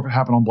 1st or if it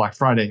happened on Black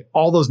Friday.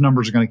 All those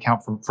numbers are going to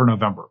count for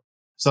November.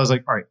 So I was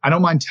like, all right, I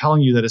don't mind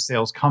telling you that a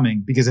sale's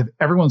coming, because if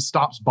everyone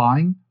stops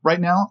buying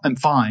right now, I'm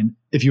fine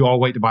if you all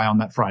wait to buy on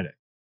that Friday.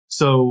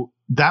 So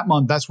that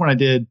month, that's when I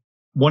did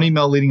one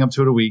email leading up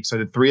to it a week. So I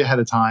did 3 ahead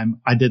of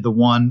time. I did the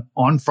one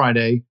on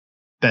Friday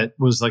that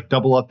was like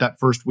double up that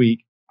first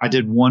week. I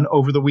did one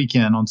over the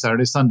weekend on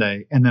Saturday,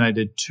 Sunday. And then I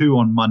did 2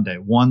 on Monday,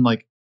 one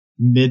like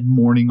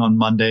mid-morning on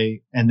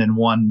Monday, and then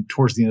one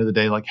towards the end of the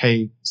day, like,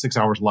 hey, 6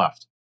 hours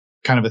left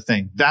kind of a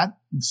thing.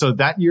 So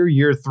that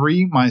year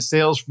 3, my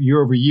sales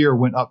year over year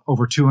went up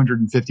over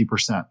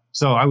 250%.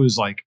 So I was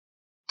like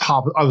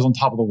I was on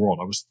top of the world.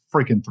 I was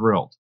freaking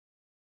thrilled.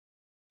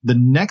 So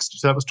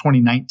that was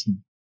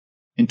 2019.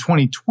 In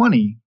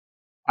 2020,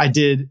 I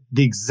did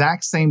the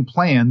exact same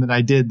plan that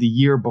I did the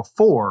year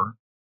before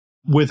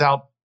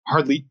without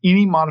hardly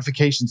any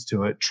modifications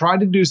to it. Tried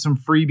to do some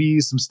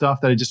freebies, some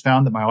stuff that I just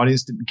found that my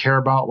audience didn't care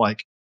about.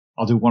 Like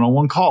I'll do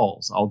one-on-one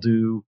calls. I'll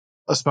do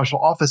a special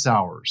office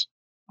hours.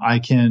 I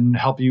can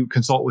help you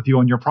consult with you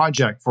on your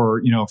project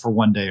for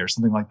 1 day or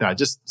something like that.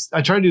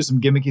 I tried to do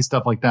some gimmicky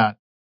stuff like that,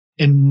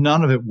 and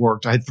none of it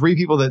worked. I had 3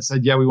 people that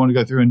said, yeah, we want to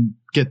go through and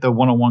get the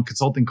one-on-one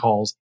consulting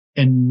calls,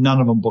 and none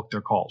of them booked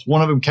their calls.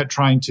 One of them kept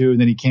trying to, and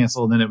then he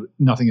canceled, and then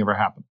nothing ever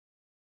happened.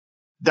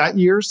 That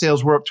year,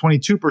 sales were up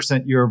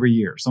 22% year over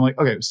year. So I'm like,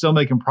 okay, still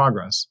making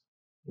progress.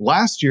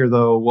 Last year,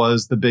 though,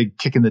 was the big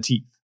kick in the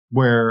teeth,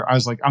 where I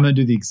was like, I'm going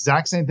to do the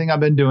exact same thing I've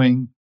been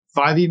doing,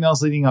 5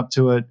 emails leading up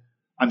to it.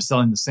 I'm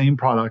selling the same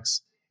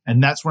products.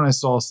 And that's when I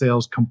saw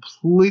sales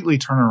completely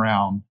turn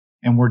around,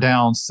 and we're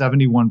down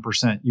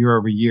 71% year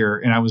over year.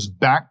 And I was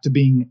back to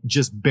being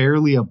just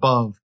barely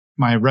above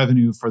my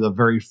revenue for the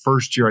very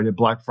first year I did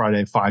Black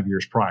Friday 5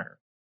 years prior.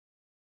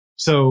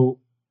 So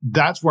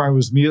that's where I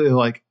was immediately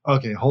like,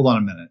 okay, hold on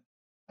a minute.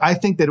 I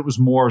think that it was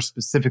more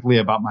specifically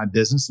about my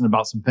business and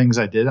about some things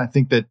I did. I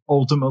think that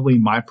ultimately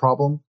my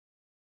problem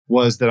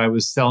was that I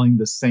was selling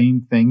the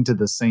same thing to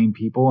the same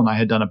people, and I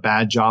had done a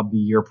bad job the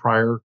year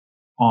prior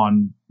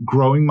on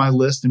growing my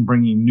list and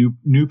bringing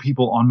new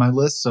people on my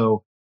list.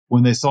 So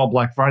when they saw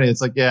Black Friday, it's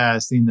like, yeah,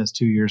 I've seen this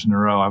 2 years in a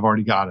row. I've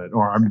already got it.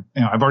 Or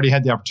I've already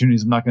had the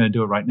opportunities. I'm not going to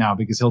do it right now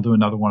because he'll do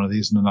another one of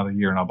these in another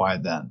year and I'll buy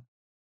it then.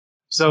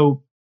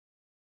 So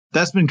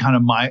that's been kind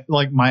of my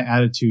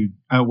attitude,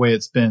 way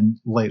it's been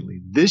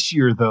lately. This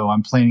year, though,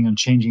 I'm planning on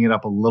changing it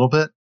up a little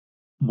bit,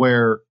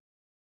 where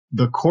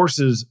the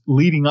courses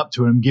leading up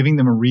to it, I'm giving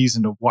them a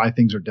reason to why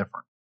things are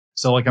different.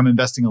 So like I'm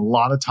investing a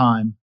lot of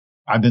time.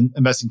 I've been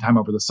investing time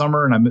over the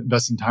summer, and I'm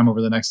investing time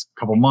over the next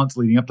couple months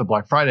leading up to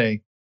Black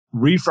Friday,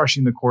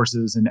 refreshing the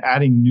courses and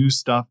adding new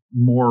stuff,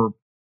 more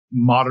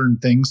modern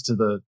things to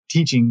the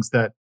teachings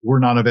that were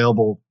not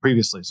available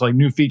previously. So like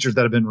new features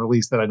that have been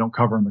released that I don't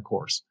cover in the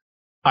course.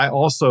 I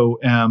also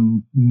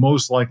am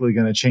most likely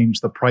going to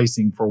change the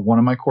pricing for one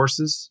of my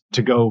courses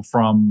to go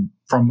from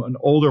an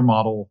older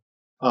model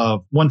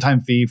of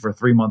one-time fee for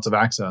 3 months of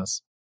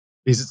access,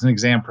 because it's an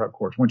exam prep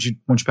course. Once you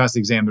pass the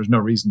exam, there's no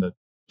reason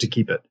to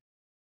keep it.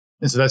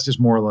 And so that's just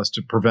more or less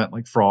to prevent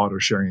like fraud or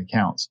sharing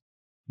accounts.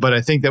 But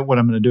I think that what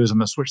I'm going to do is I'm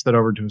going to switch that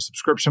over to a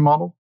subscription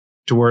model,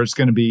 to where it's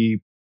going to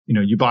be,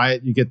 you buy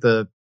it, you get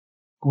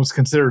what's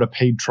considered a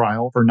paid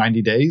trial for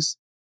 90 days.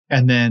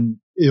 And then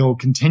it'll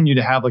continue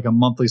to have like a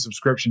monthly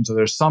subscription. So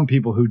there's some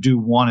people who do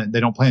want it. They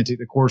don't plan to take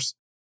the course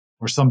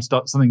or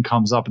something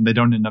comes up and they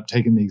don't end up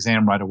taking the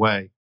exam right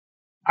away.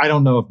 I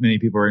don't know if many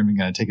people are even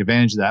going to take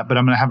advantage of that, but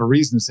I'm going to have a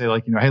reason to say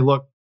like, hey,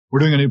 look, we're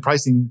doing a new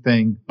pricing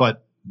thing,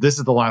 but this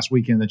is the last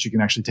weekend that you can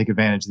actually take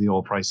advantage of the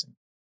old pricing.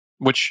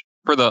 Which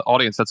for the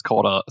audience, it's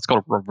called a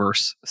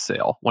reverse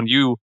sale. When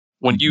you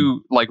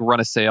like run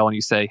a sale and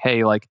you say,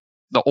 hey, like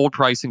the old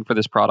pricing for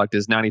this product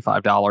is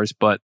 $95,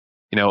 but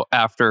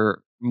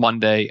after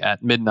Monday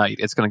at midnight,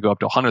 it's going to go up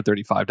to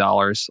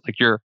 $135. Like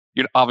you're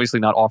obviously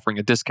not offering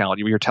a discount.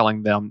 You're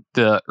telling them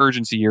the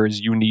urgency here is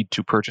you need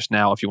to purchase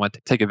now if you want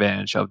to take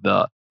advantage of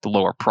the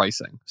lower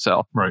pricing.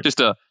 So right.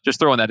 just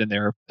throwing that in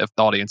there if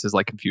the audience is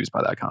like confused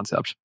by that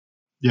concept.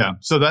 Yeah.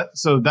 So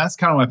that's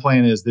kind of my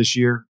plan is this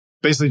year,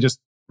 basically just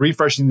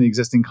refreshing the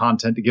existing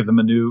content to give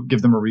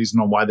them a reason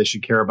on why they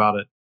should care about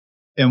it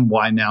and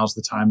why now's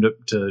the time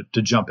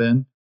to jump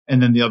in.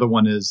 And then the other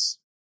one is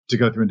to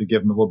go through and to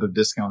give them a little bit of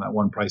discount on that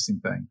one pricing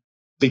thing,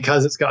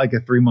 because it's got like a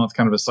 3-month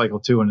kind of a cycle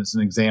too. And it's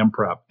an exam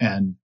prep.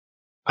 And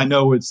I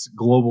know it's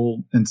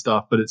global and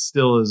stuff, but it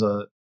still is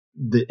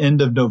the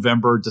end of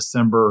November,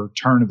 December,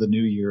 turn of the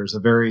new year is a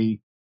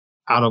very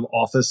out of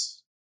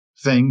office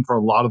thing for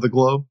a lot of the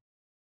globe.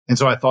 And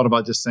so I thought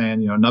about just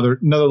saying, another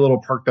little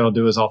perk that I'll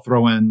do is I'll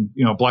throw in,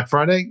 Black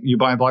Friday. You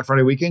buy a Black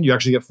Friday weekend, you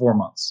actually get 4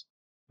 months.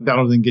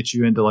 That'll then get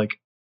you into like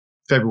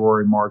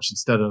February, March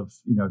instead of,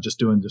 just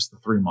doing just the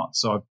 3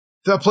 months. So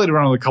I played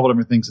around with a couple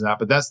different things of that,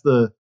 but that's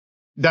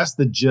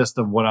the gist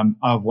of what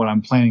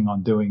I'm planning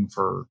on doing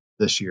for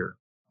this year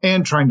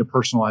and trying to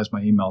personalize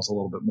my emails a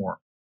little bit more.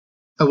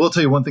 I will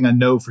tell you one thing I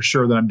know for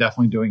sure that I'm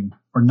definitely doing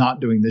or not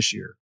doing this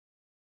year.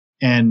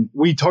 And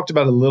we talked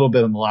about it a little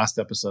bit in the last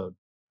episode.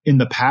 In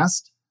the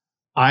past,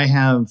 I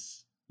have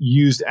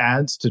used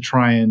ads to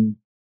try and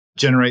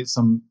generate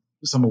some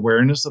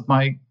awareness of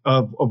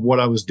what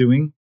I was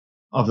doing,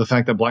 of the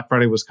fact that Black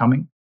Friday was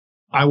coming.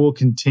 I will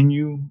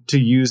continue to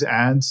use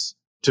ads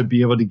to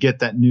be able to get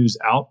that news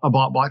out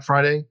about Black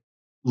Friday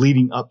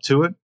leading up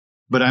to it.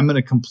 But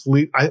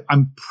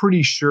I'm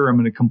pretty sure I'm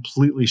going to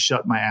completely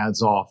shut my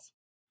ads off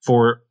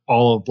for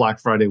all of Black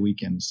Friday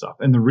weekend stuff.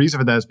 And the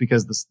reason for that is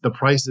because the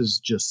prices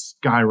just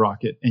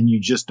skyrocket and you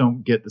just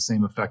don't get the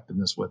same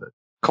effectiveness with it.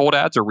 Cold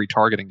ads or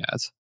retargeting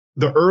ads?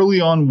 The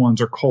early on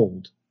ones are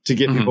cold to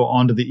get people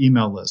onto the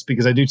email list,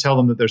 because I do tell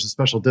them that there's a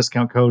special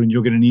discount code and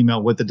you'll get an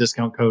email with the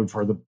discount code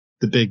for the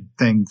big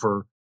thing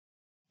for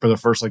the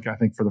first, like I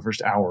think for the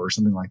first hour or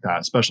something like that,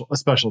 a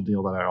special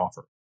deal that I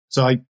offer.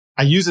 So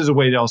I use it as a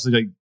way to also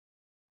like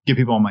get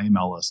people on my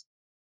email list.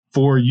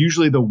 For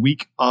usually the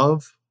week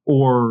of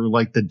or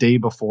like the day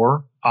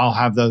before, I'll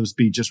have those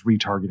be just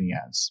retargeting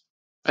ads.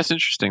 That's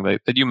interesting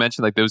that you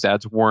mentioned like those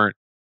ads weren't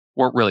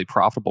really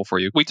profitable for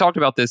you. We talked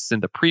about this in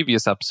the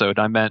previous episode.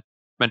 I meant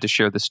to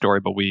share this story,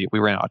 but we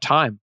ran out of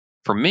time.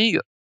 For me,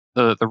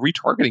 the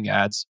retargeting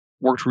ads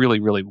worked really,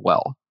 really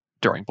well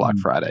during Black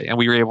Friday, and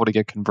we were able to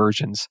get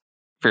conversions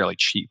fairly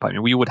cheap. I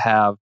mean, we would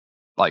have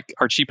like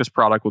our cheapest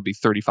product would be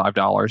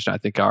 $35, and I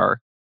think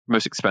our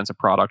most expensive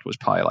product was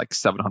probably like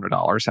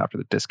 $700 after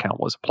the discount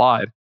was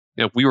applied.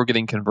 We were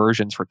getting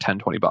conversions for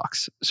 $10,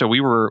 $20. So we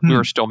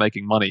were still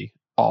making money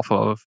off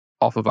of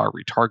our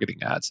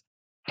retargeting ads.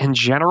 In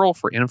general,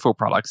 for info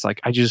products, like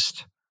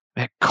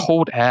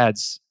cold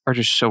ads are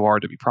just so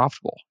hard to be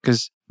profitable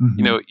because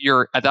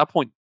you're at that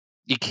point,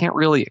 you can't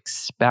really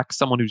expect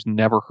someone who's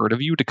never heard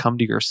of you to come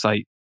to your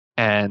site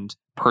and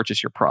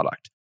purchase your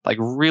product. Like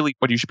really,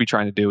 what you should be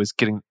trying to do is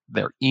getting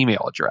their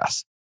email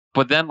address.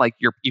 But then, like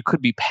you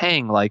could be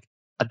paying like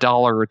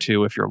 $1 or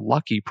 $2 if you're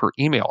lucky per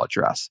email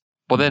address.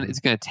 Well, then it's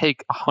going to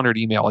take 100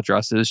 email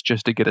addresses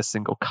just to get a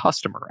single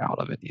customer out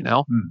of it.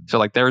 So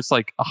like there's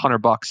like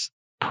 $100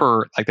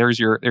 per, like there's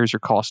your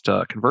cost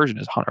to conversion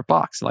is $100.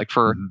 And like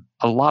for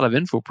a lot of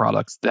info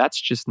products,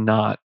 that's just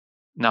not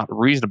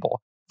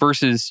reasonable.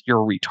 Versus your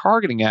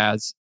retargeting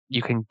ads,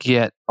 you can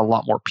get a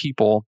lot more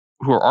people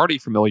who are already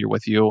familiar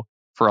with you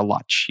for a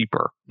lot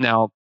cheaper.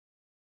 Now,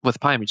 with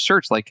Pie Image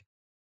Search, like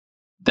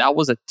that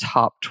was a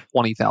top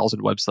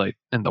 20,000 website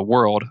in the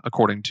world,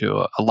 according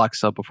to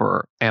Alexa,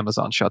 before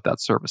Amazon shut that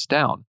service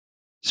down.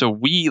 So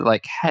we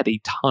like had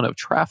a ton of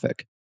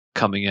traffic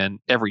coming in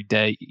every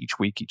day, each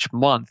week, each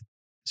month.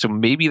 So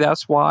maybe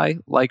that's why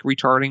like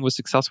retargeting was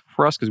successful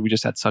for us, because we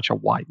just had such a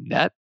wide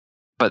net.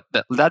 But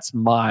that's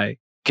my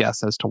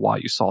guess as to why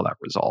you saw that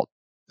result.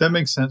 That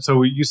makes sense.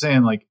 So you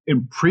saying like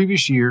in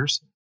previous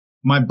years,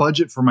 my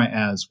budget for my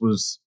ads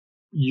was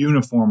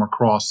uniform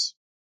across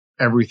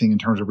everything in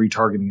terms of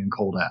retargeting and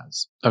cold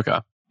ads. Okay.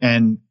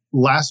 And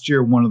last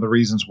year, one of the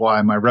reasons why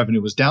my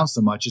revenue was down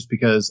so much is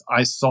because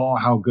I saw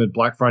how good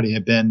Black Friday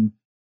had been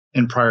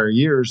in prior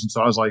years. And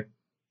so I was like,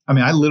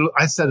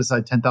 I set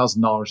aside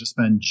 $10,000 to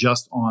spend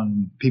just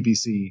on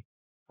PPC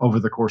over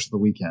the course of the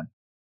weekend.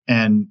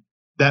 And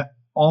that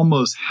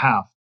almost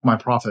half my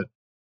profit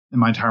and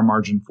my entire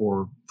margin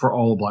for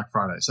all of Black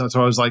Friday. So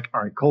I was like,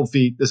 all right, cold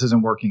feet, this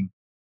isn't working.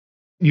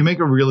 You make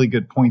a really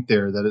good point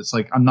there that it's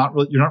like, you're not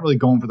really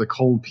going for the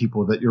cold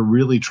people, that you're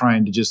really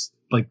trying to just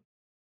like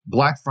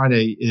Black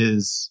Friday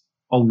is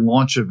a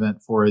launch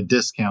event for a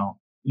discount.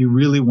 You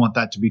really want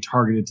that to be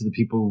targeted to the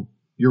people,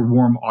 your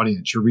warm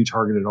audience, your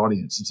retargeted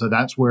audience. And so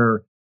that's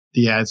where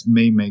the ads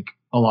may make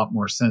a lot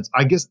more sense.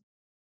 I guess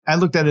I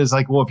looked at it as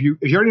like, well, if you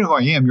already know who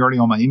I am, you're already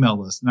on my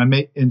email list.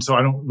 And so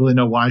I don't really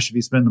know why I should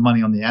be spending the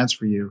money on the ads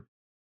for you.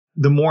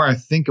 The more I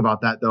think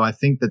about that, though, I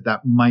think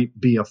that might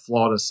be a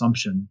flawed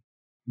assumption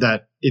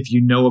that if you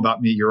know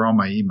about me, you're on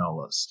my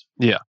email list.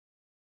 Yeah.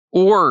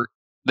 Or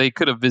they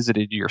could have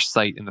visited your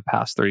site in the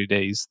past 30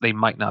 days. They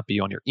might not be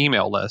on your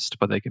email list,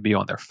 but they could be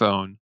on their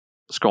phone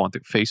scrolling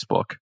through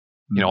Facebook,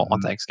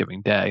 on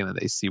Thanksgiving Day, and then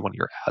they see one of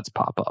your ads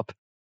pop up.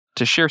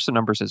 To share some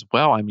numbers as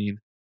well, I mean,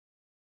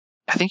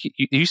 I think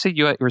you said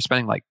you were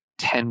spending like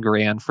 10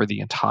 grand for the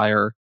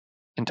entire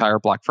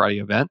Black Friday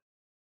event.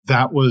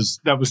 That was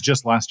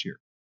just last year.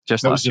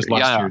 That was just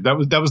last year.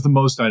 That was the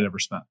most I'd ever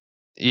spent.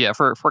 Yeah,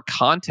 for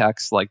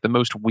context, like the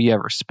most we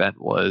ever spent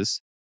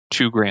was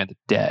 $2,000 a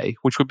day,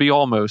 which would be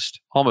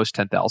almost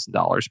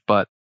 $10,000.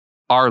 But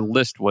our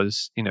list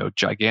was,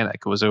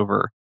 gigantic. It was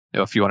over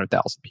a few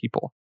 100,000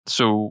 people.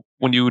 So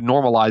when you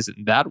normalize it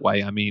in that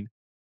way, I mean,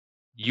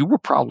 you were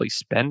probably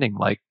spending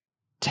like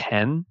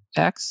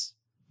 10x,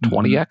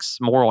 20x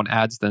more on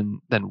ads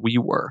than we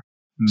were.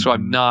 So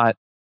I'm not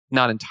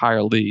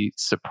entirely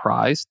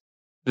surprised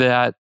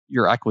that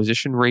your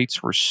acquisition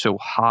rates were so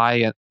high,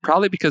 and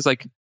probably because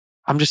like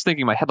I'm just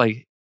thinking in my head,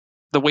 like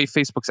the way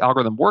Facebook's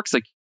algorithm works,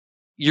 like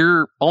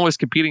you're almost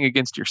competing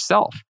against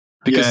yourself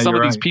because some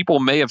of these people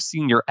may have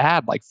seen your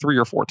ad like 3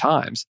 or 4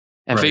 times.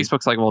 And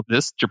Facebook's like, well,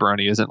 this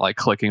jabroni isn't like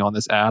clicking on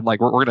this ad. Like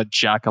we're going to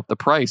jack up the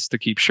price to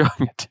keep showing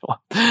it to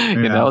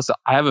them. So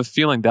I have a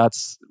feeling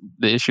that's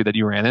the issue that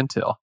you ran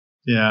into.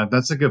 Yeah,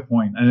 that's a good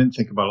point. I didn't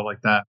think about it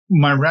like that.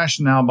 My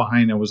rationale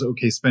behind it was,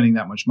 okay, spending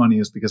that much money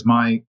is because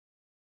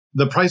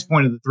the price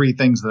point of the 3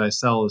 things that I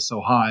sell is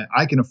so high.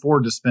 I can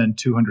afford to spend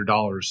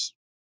 $200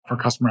 for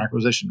customer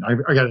acquisition.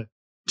 I got a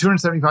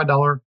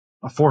 $275,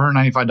 a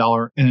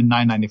 $495, and a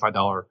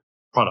 $995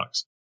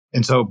 products.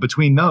 And so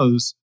between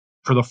those,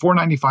 for the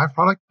 $495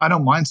 product, I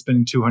don't mind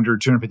spending $200,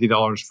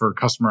 $250 for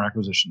customer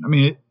acquisition. I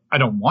mean, I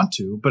don't want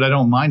to, but I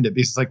don't mind it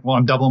because it's like, well,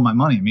 I'm doubling my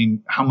money. I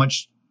mean, how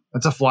much?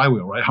 That's a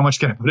flywheel, right? How much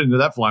can I put into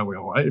that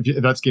flywheel, right?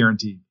 If that's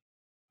guaranteed.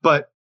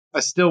 But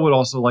I still would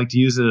also like to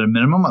use it at a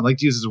minimum. I'd like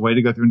to use it as a way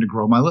to go through and to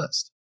grow my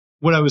list.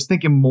 When I was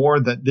thinking more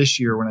that this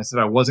year, when I said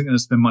I wasn't going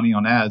to spend money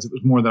on ads, it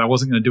was more that I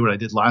wasn't going to do what I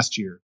did last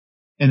year.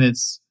 And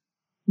it's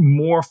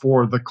more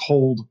for the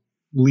cold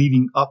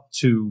leading up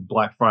to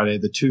Black Friday,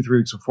 the 2-3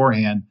 weeks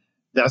beforehand.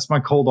 That's my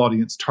cold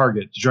audience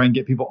target, to try and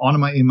get people onto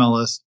my email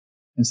list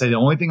and say, the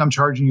only thing I'm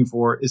charging you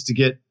for is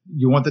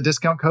you want the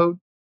discount code?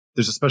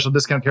 There's a special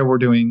discount code we're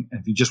doing. And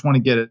if you just want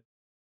to get it,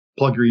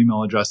 plug your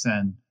email address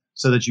in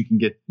so that you can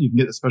get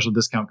the special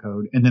discount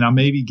code. And then I'll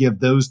maybe give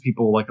those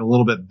people like a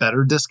little bit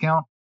better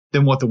discount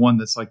than what the one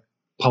that's like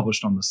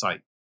published on the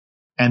site.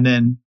 And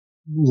then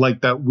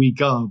like that week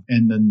of,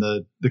 and then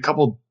the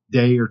couple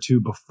day or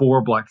two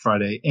before Black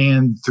Friday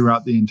and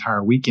throughout the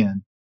entire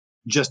weekend,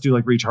 just do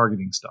like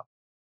retargeting stuff.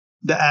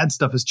 The ad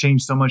stuff has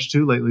changed so much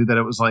too lately that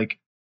it was like,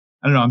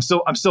 I don't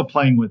know. I'm still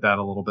playing with that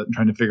a little bit and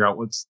trying to figure out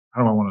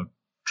how do I want to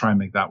try and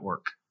make that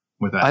work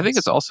with ads. I think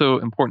it's also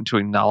important to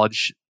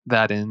acknowledge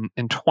that in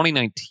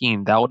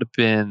 2019, that would have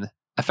been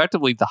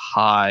effectively the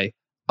high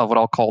of what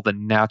I'll call the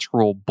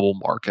natural bull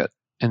market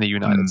in the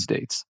United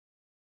States.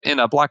 In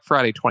a Black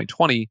Friday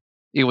 2020,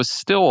 it was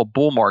still a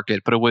bull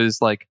market, but it was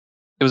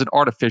an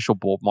artificial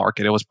bull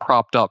market. It was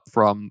propped up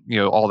from,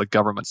 all the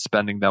government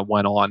spending that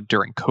went on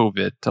during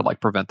COVID to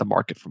like prevent the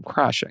market from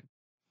crashing.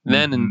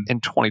 Then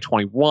in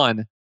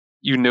 2021,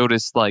 you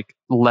noticed like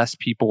less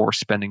people were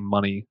spending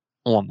money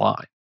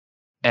online.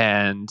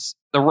 And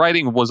the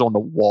writing was on the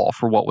wall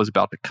for what was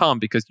about to come,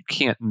 because you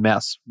can't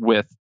mess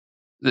with,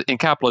 in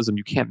capitalism,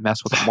 you can't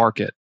mess with the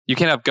market. You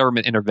can't have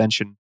government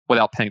intervention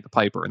without paying the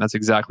piper. And that's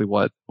exactly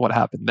what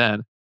happened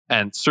then.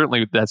 And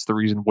certainly that's the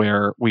reason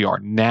where we are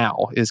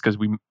now, is because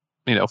we,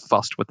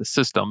 fussed with the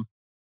system.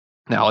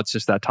 Now it's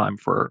just that time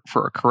for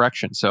a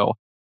correction. So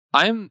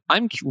I'm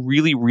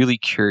really, really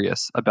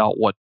curious about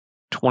what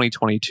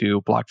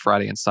 2022 Black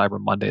Friday and Cyber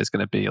Monday is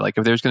going to be. Like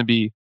if there's going to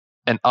be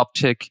an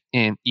uptick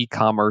in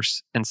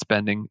e-commerce and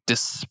spending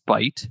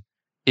despite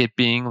it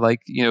being like,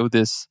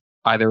 this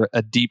either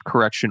a deep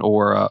correction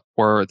or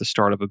the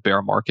start of a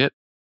bear market,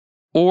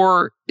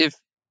 or if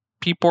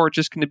people are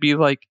just going to be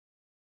like,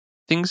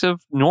 things have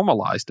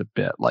normalized a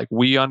bit. Like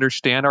we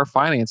understand our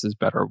finances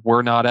better.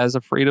 We're not as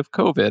afraid of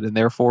COVID, and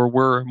therefore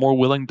we're more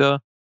willing to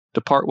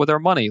part with our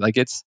money. Like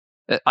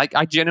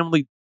I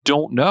genuinely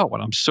don't know,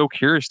 and I'm so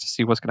curious to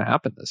see what's going to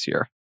happen this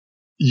year.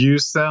 You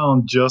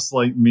sound just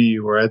like me,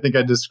 where I think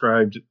I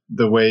described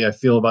the way I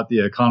feel about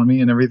the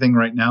economy and everything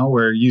right now,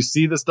 where you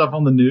see the stuff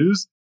on the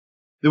news,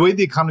 the way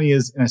the economy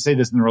is, and I say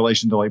this in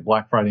relation to like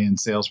Black Friday and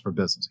sales for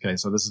business. Okay.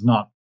 So this is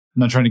I'm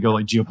not trying to go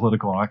like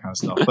geopolitical and all that kind of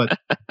stuff, but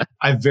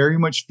I very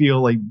much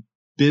feel like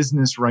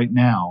business right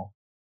now,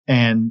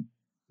 and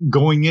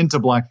going into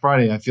Black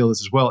Friday, I feel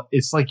this as well.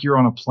 It's like you're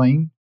on a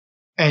plane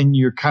and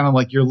you're kind of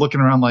like, you're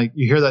looking around, like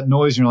you hear that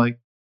noise and you're like,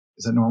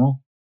 is that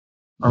normal?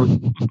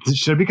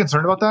 Should I be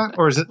concerned about that?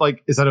 Or is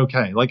that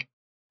okay? Like,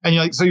 and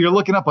you're like, so you're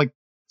looking up like,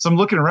 So I'm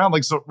looking around,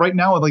 like, so right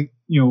now, like,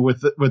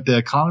 with the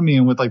economy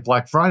and with like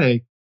Black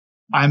Friday,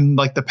 I'm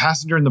like the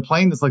passenger in the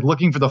plane that's like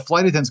looking for the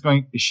flight attendants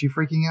going, is she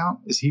freaking out?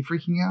 Is he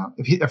freaking out?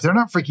 If they're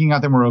not freaking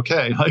out, then we're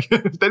okay. Like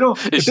if they don't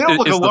look is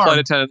alarmed. The flight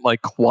attendant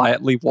like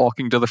quietly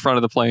walking to the front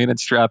of the plane and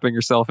strapping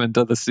herself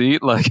into the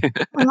seat? Like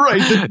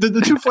right.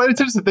 The two flight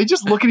attendants, if they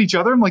just look at each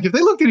other, I'm like, if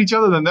they looked at each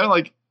other, then they're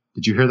like,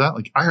 did you hear that?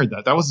 Like, I heard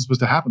that. That wasn't supposed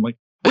to happen. Like,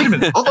 wait a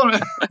minute, hold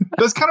on.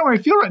 That's kind of where I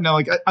feel right now.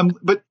 Like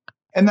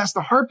and that's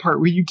the hard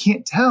part where you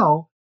can't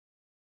tell.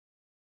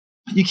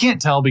 You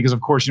can't tell because, of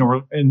course,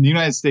 we're in the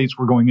United States,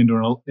 we're going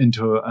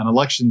into an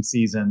election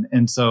season.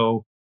 And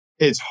so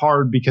it's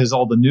hard because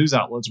all the news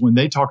outlets, when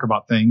they talk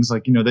about things,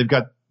 like, they've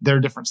got their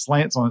different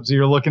slants on it. So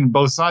you're looking at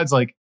both sides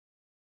like,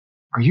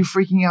 are you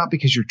freaking out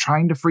because you're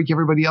trying to freak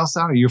everybody else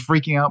out? Or you're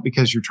freaking out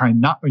because you're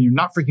not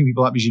freaking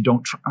people out because you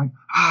don't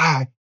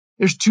try?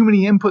 There's too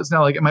many inputs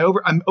now. Like,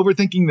 I'm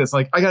overthinking this.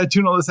 Like, I got to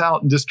tune all this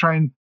out and just try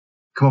and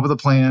come up with a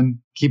plan,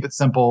 keep it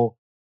simple.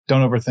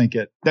 Don't overthink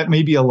it. That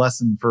may be a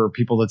lesson for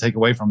people to take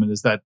away from it,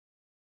 is that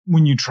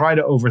when you try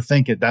to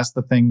overthink it, that's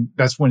the thing.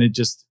 That's when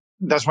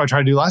that's what I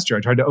tried to do last year.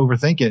 I tried to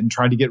overthink it and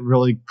tried to get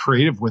really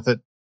creative with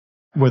it,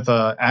 with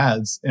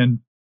ads. And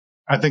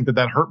I think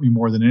that hurt me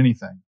more than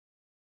anything.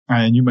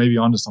 And you may be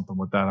onto something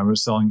with that.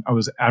 I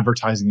was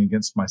advertising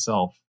against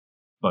myself.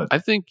 But I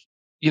think,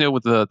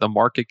 with the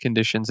market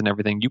conditions and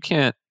everything, you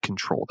can't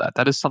control that.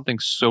 That is something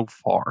so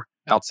far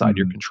outside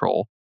your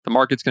control. The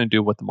market's going to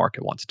do what the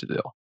market wants to do.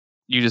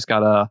 You just got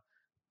to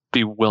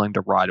be willing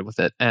to ride with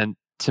it. And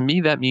to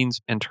me, that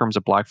means in terms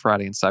of Black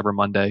Friday and Cyber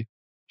Monday,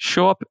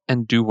 show up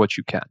and do what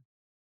you can.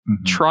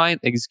 Try and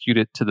execute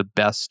it to the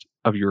best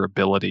of your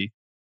ability,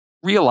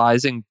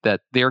 realizing that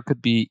there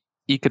could be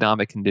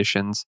economic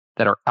conditions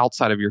that are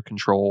outside of your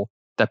control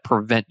that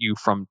prevent you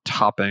from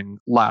topping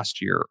last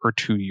year or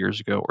 2 years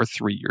ago or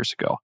 3 years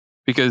ago.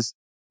 Because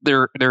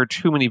there are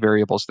too many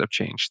variables that have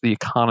changed. The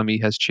economy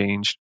has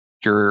changed.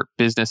 Your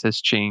business has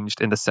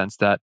changed in the sense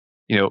that,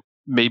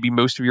 maybe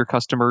most of your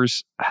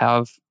customers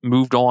have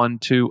moved on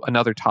to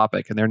another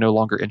topic and they're no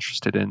longer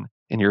interested in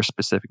your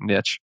specific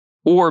niche.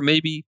 Or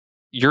maybe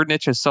your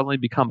niche has suddenly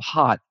become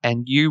hot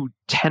and you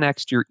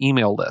 10x'd your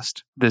email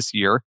list this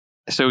year.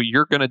 So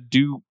you're going to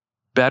do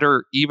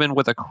better even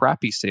with a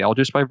crappy sale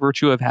just by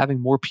virtue of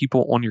having more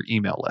people on your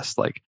email list.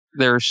 Like,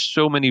 there are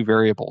so many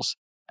variables.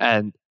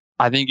 And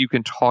I think you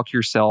can talk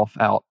yourself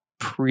out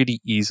pretty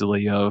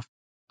easily of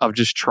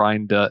just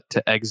trying to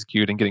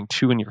execute and getting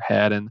too in your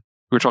head. And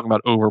we were talking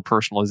about over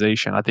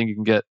personalization. I think you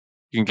can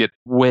get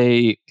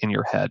way in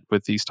your head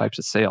with these types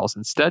of sales.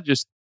 Instead,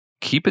 just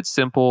keep it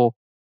simple,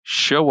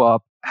 show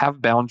up,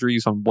 have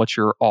boundaries on what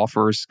your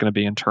offer is going to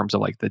be in terms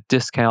of like the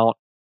discount,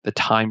 the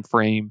time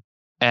frame.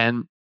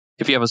 And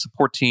if you have a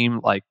support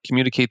team, like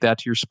communicate that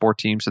to your support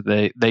team so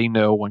they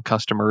know when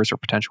customers or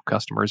potential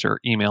customers are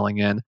emailing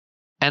in.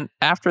 And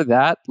after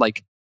that,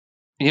 like,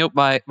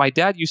 my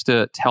dad used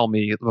to tell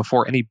me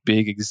before any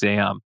big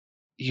exam,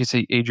 he'd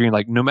say, Adrian,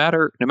 like, no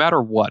matter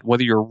what,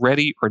 whether you're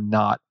ready or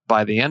not,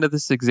 by the end of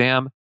this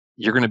exam,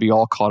 you're going to be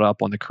all caught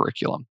up on the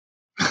curriculum.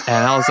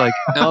 And I was like,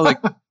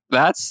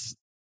 that's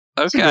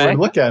okay. That's a good way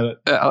to look at it.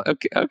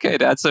 Okay,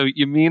 Dad. So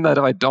you mean that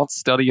if I don't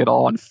study at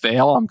all and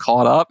fail, I'm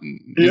caught up? And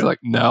he's like,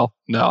 no,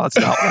 that's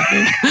not what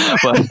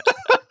I mean.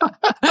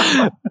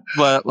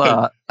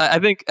 but I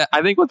think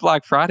with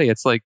Black Friday,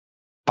 it's like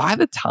by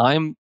the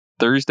time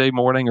Thursday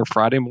morning or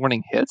Friday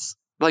morning hits,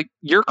 like,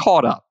 you're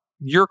caught up.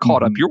 You're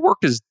caught up. Your work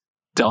is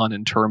done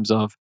in terms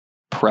of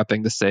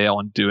prepping the sale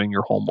and doing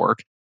your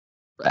homework.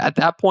 At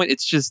that point,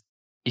 it's just,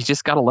 you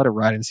just got to let it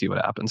ride and see what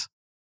happens.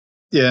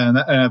 Yeah, and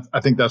I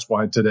think that's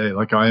why today,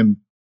 like, I'm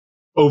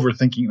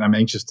overthinking and I'm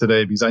anxious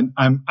today because I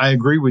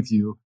agree with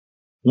you.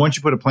 Once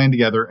you put a plan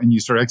together and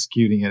you start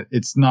executing it,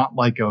 it's not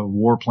like a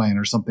war plan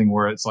or something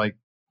where it's like,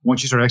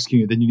 once you start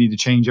executing it, then you need to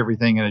change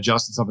everything and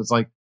adjust and stuff. It's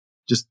like,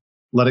 just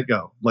let it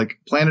go. Like,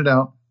 plan it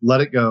out,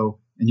 let it go,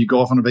 and you go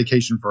off on a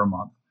vacation for a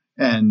month.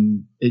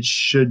 And it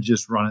should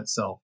just run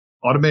itself.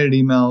 Automated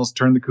emails,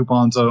 turn the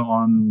coupons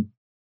on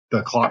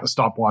the clock,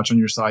 stopwatch on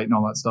your site and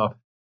all that stuff.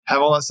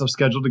 Have all that stuff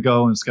scheduled to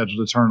go and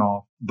scheduled to turn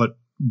off, but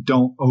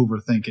don't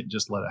overthink it.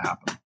 Just let it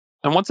happen.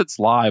 And once it's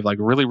live, like,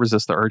 really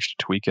resist the urge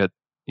to tweak it.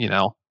 You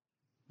don't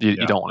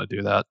want to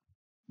do that.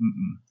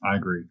 I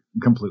agree.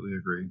 Completely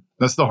agree.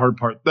 That's the hard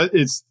part.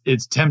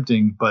 It's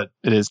tempting, but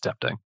it is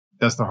tempting.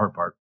 That's the hard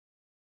part.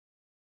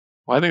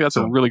 Well, I think that's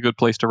a really good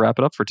place to wrap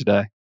it up for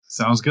today.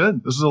 Sounds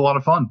good. This was a lot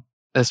of fun.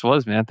 This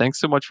was, man. Thanks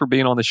so much for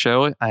being on the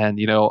show. And,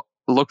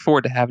 look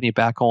forward to having you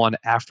back on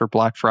after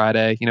Black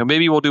Friday.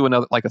 Maybe we'll do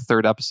another, like a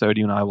third episode.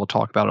 You and I will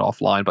talk about it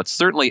offline, but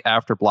certainly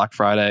after Black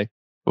Friday,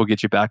 we'll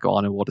get you back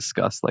on and we'll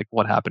discuss like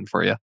what happened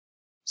for you.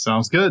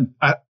 Sounds good.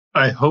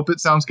 I hope it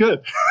sounds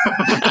good.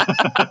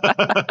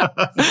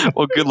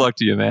 Well, good luck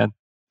to you, man.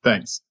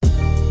 Thanks.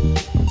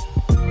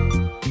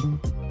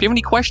 If you have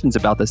any questions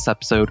about this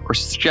episode or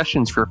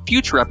suggestions for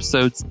future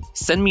episodes,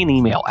 send me an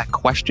email at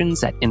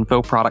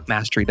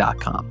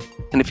questions@infoproductmastery.com.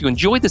 And if you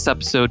enjoyed this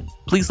episode,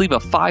 please leave a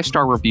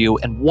 5-star review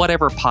in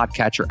whatever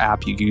podcatcher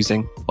app you're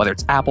using, whether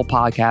it's Apple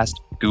Podcast,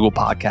 Google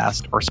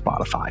Podcast, or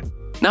Spotify.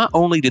 Not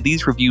only do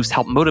these reviews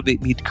help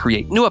motivate me to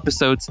create new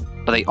episodes,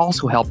 but they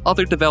also help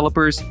other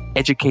developers,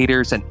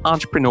 educators, and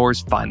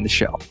entrepreneurs find the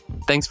show.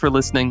 Thanks for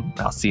listening.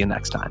 I'll see you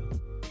next time.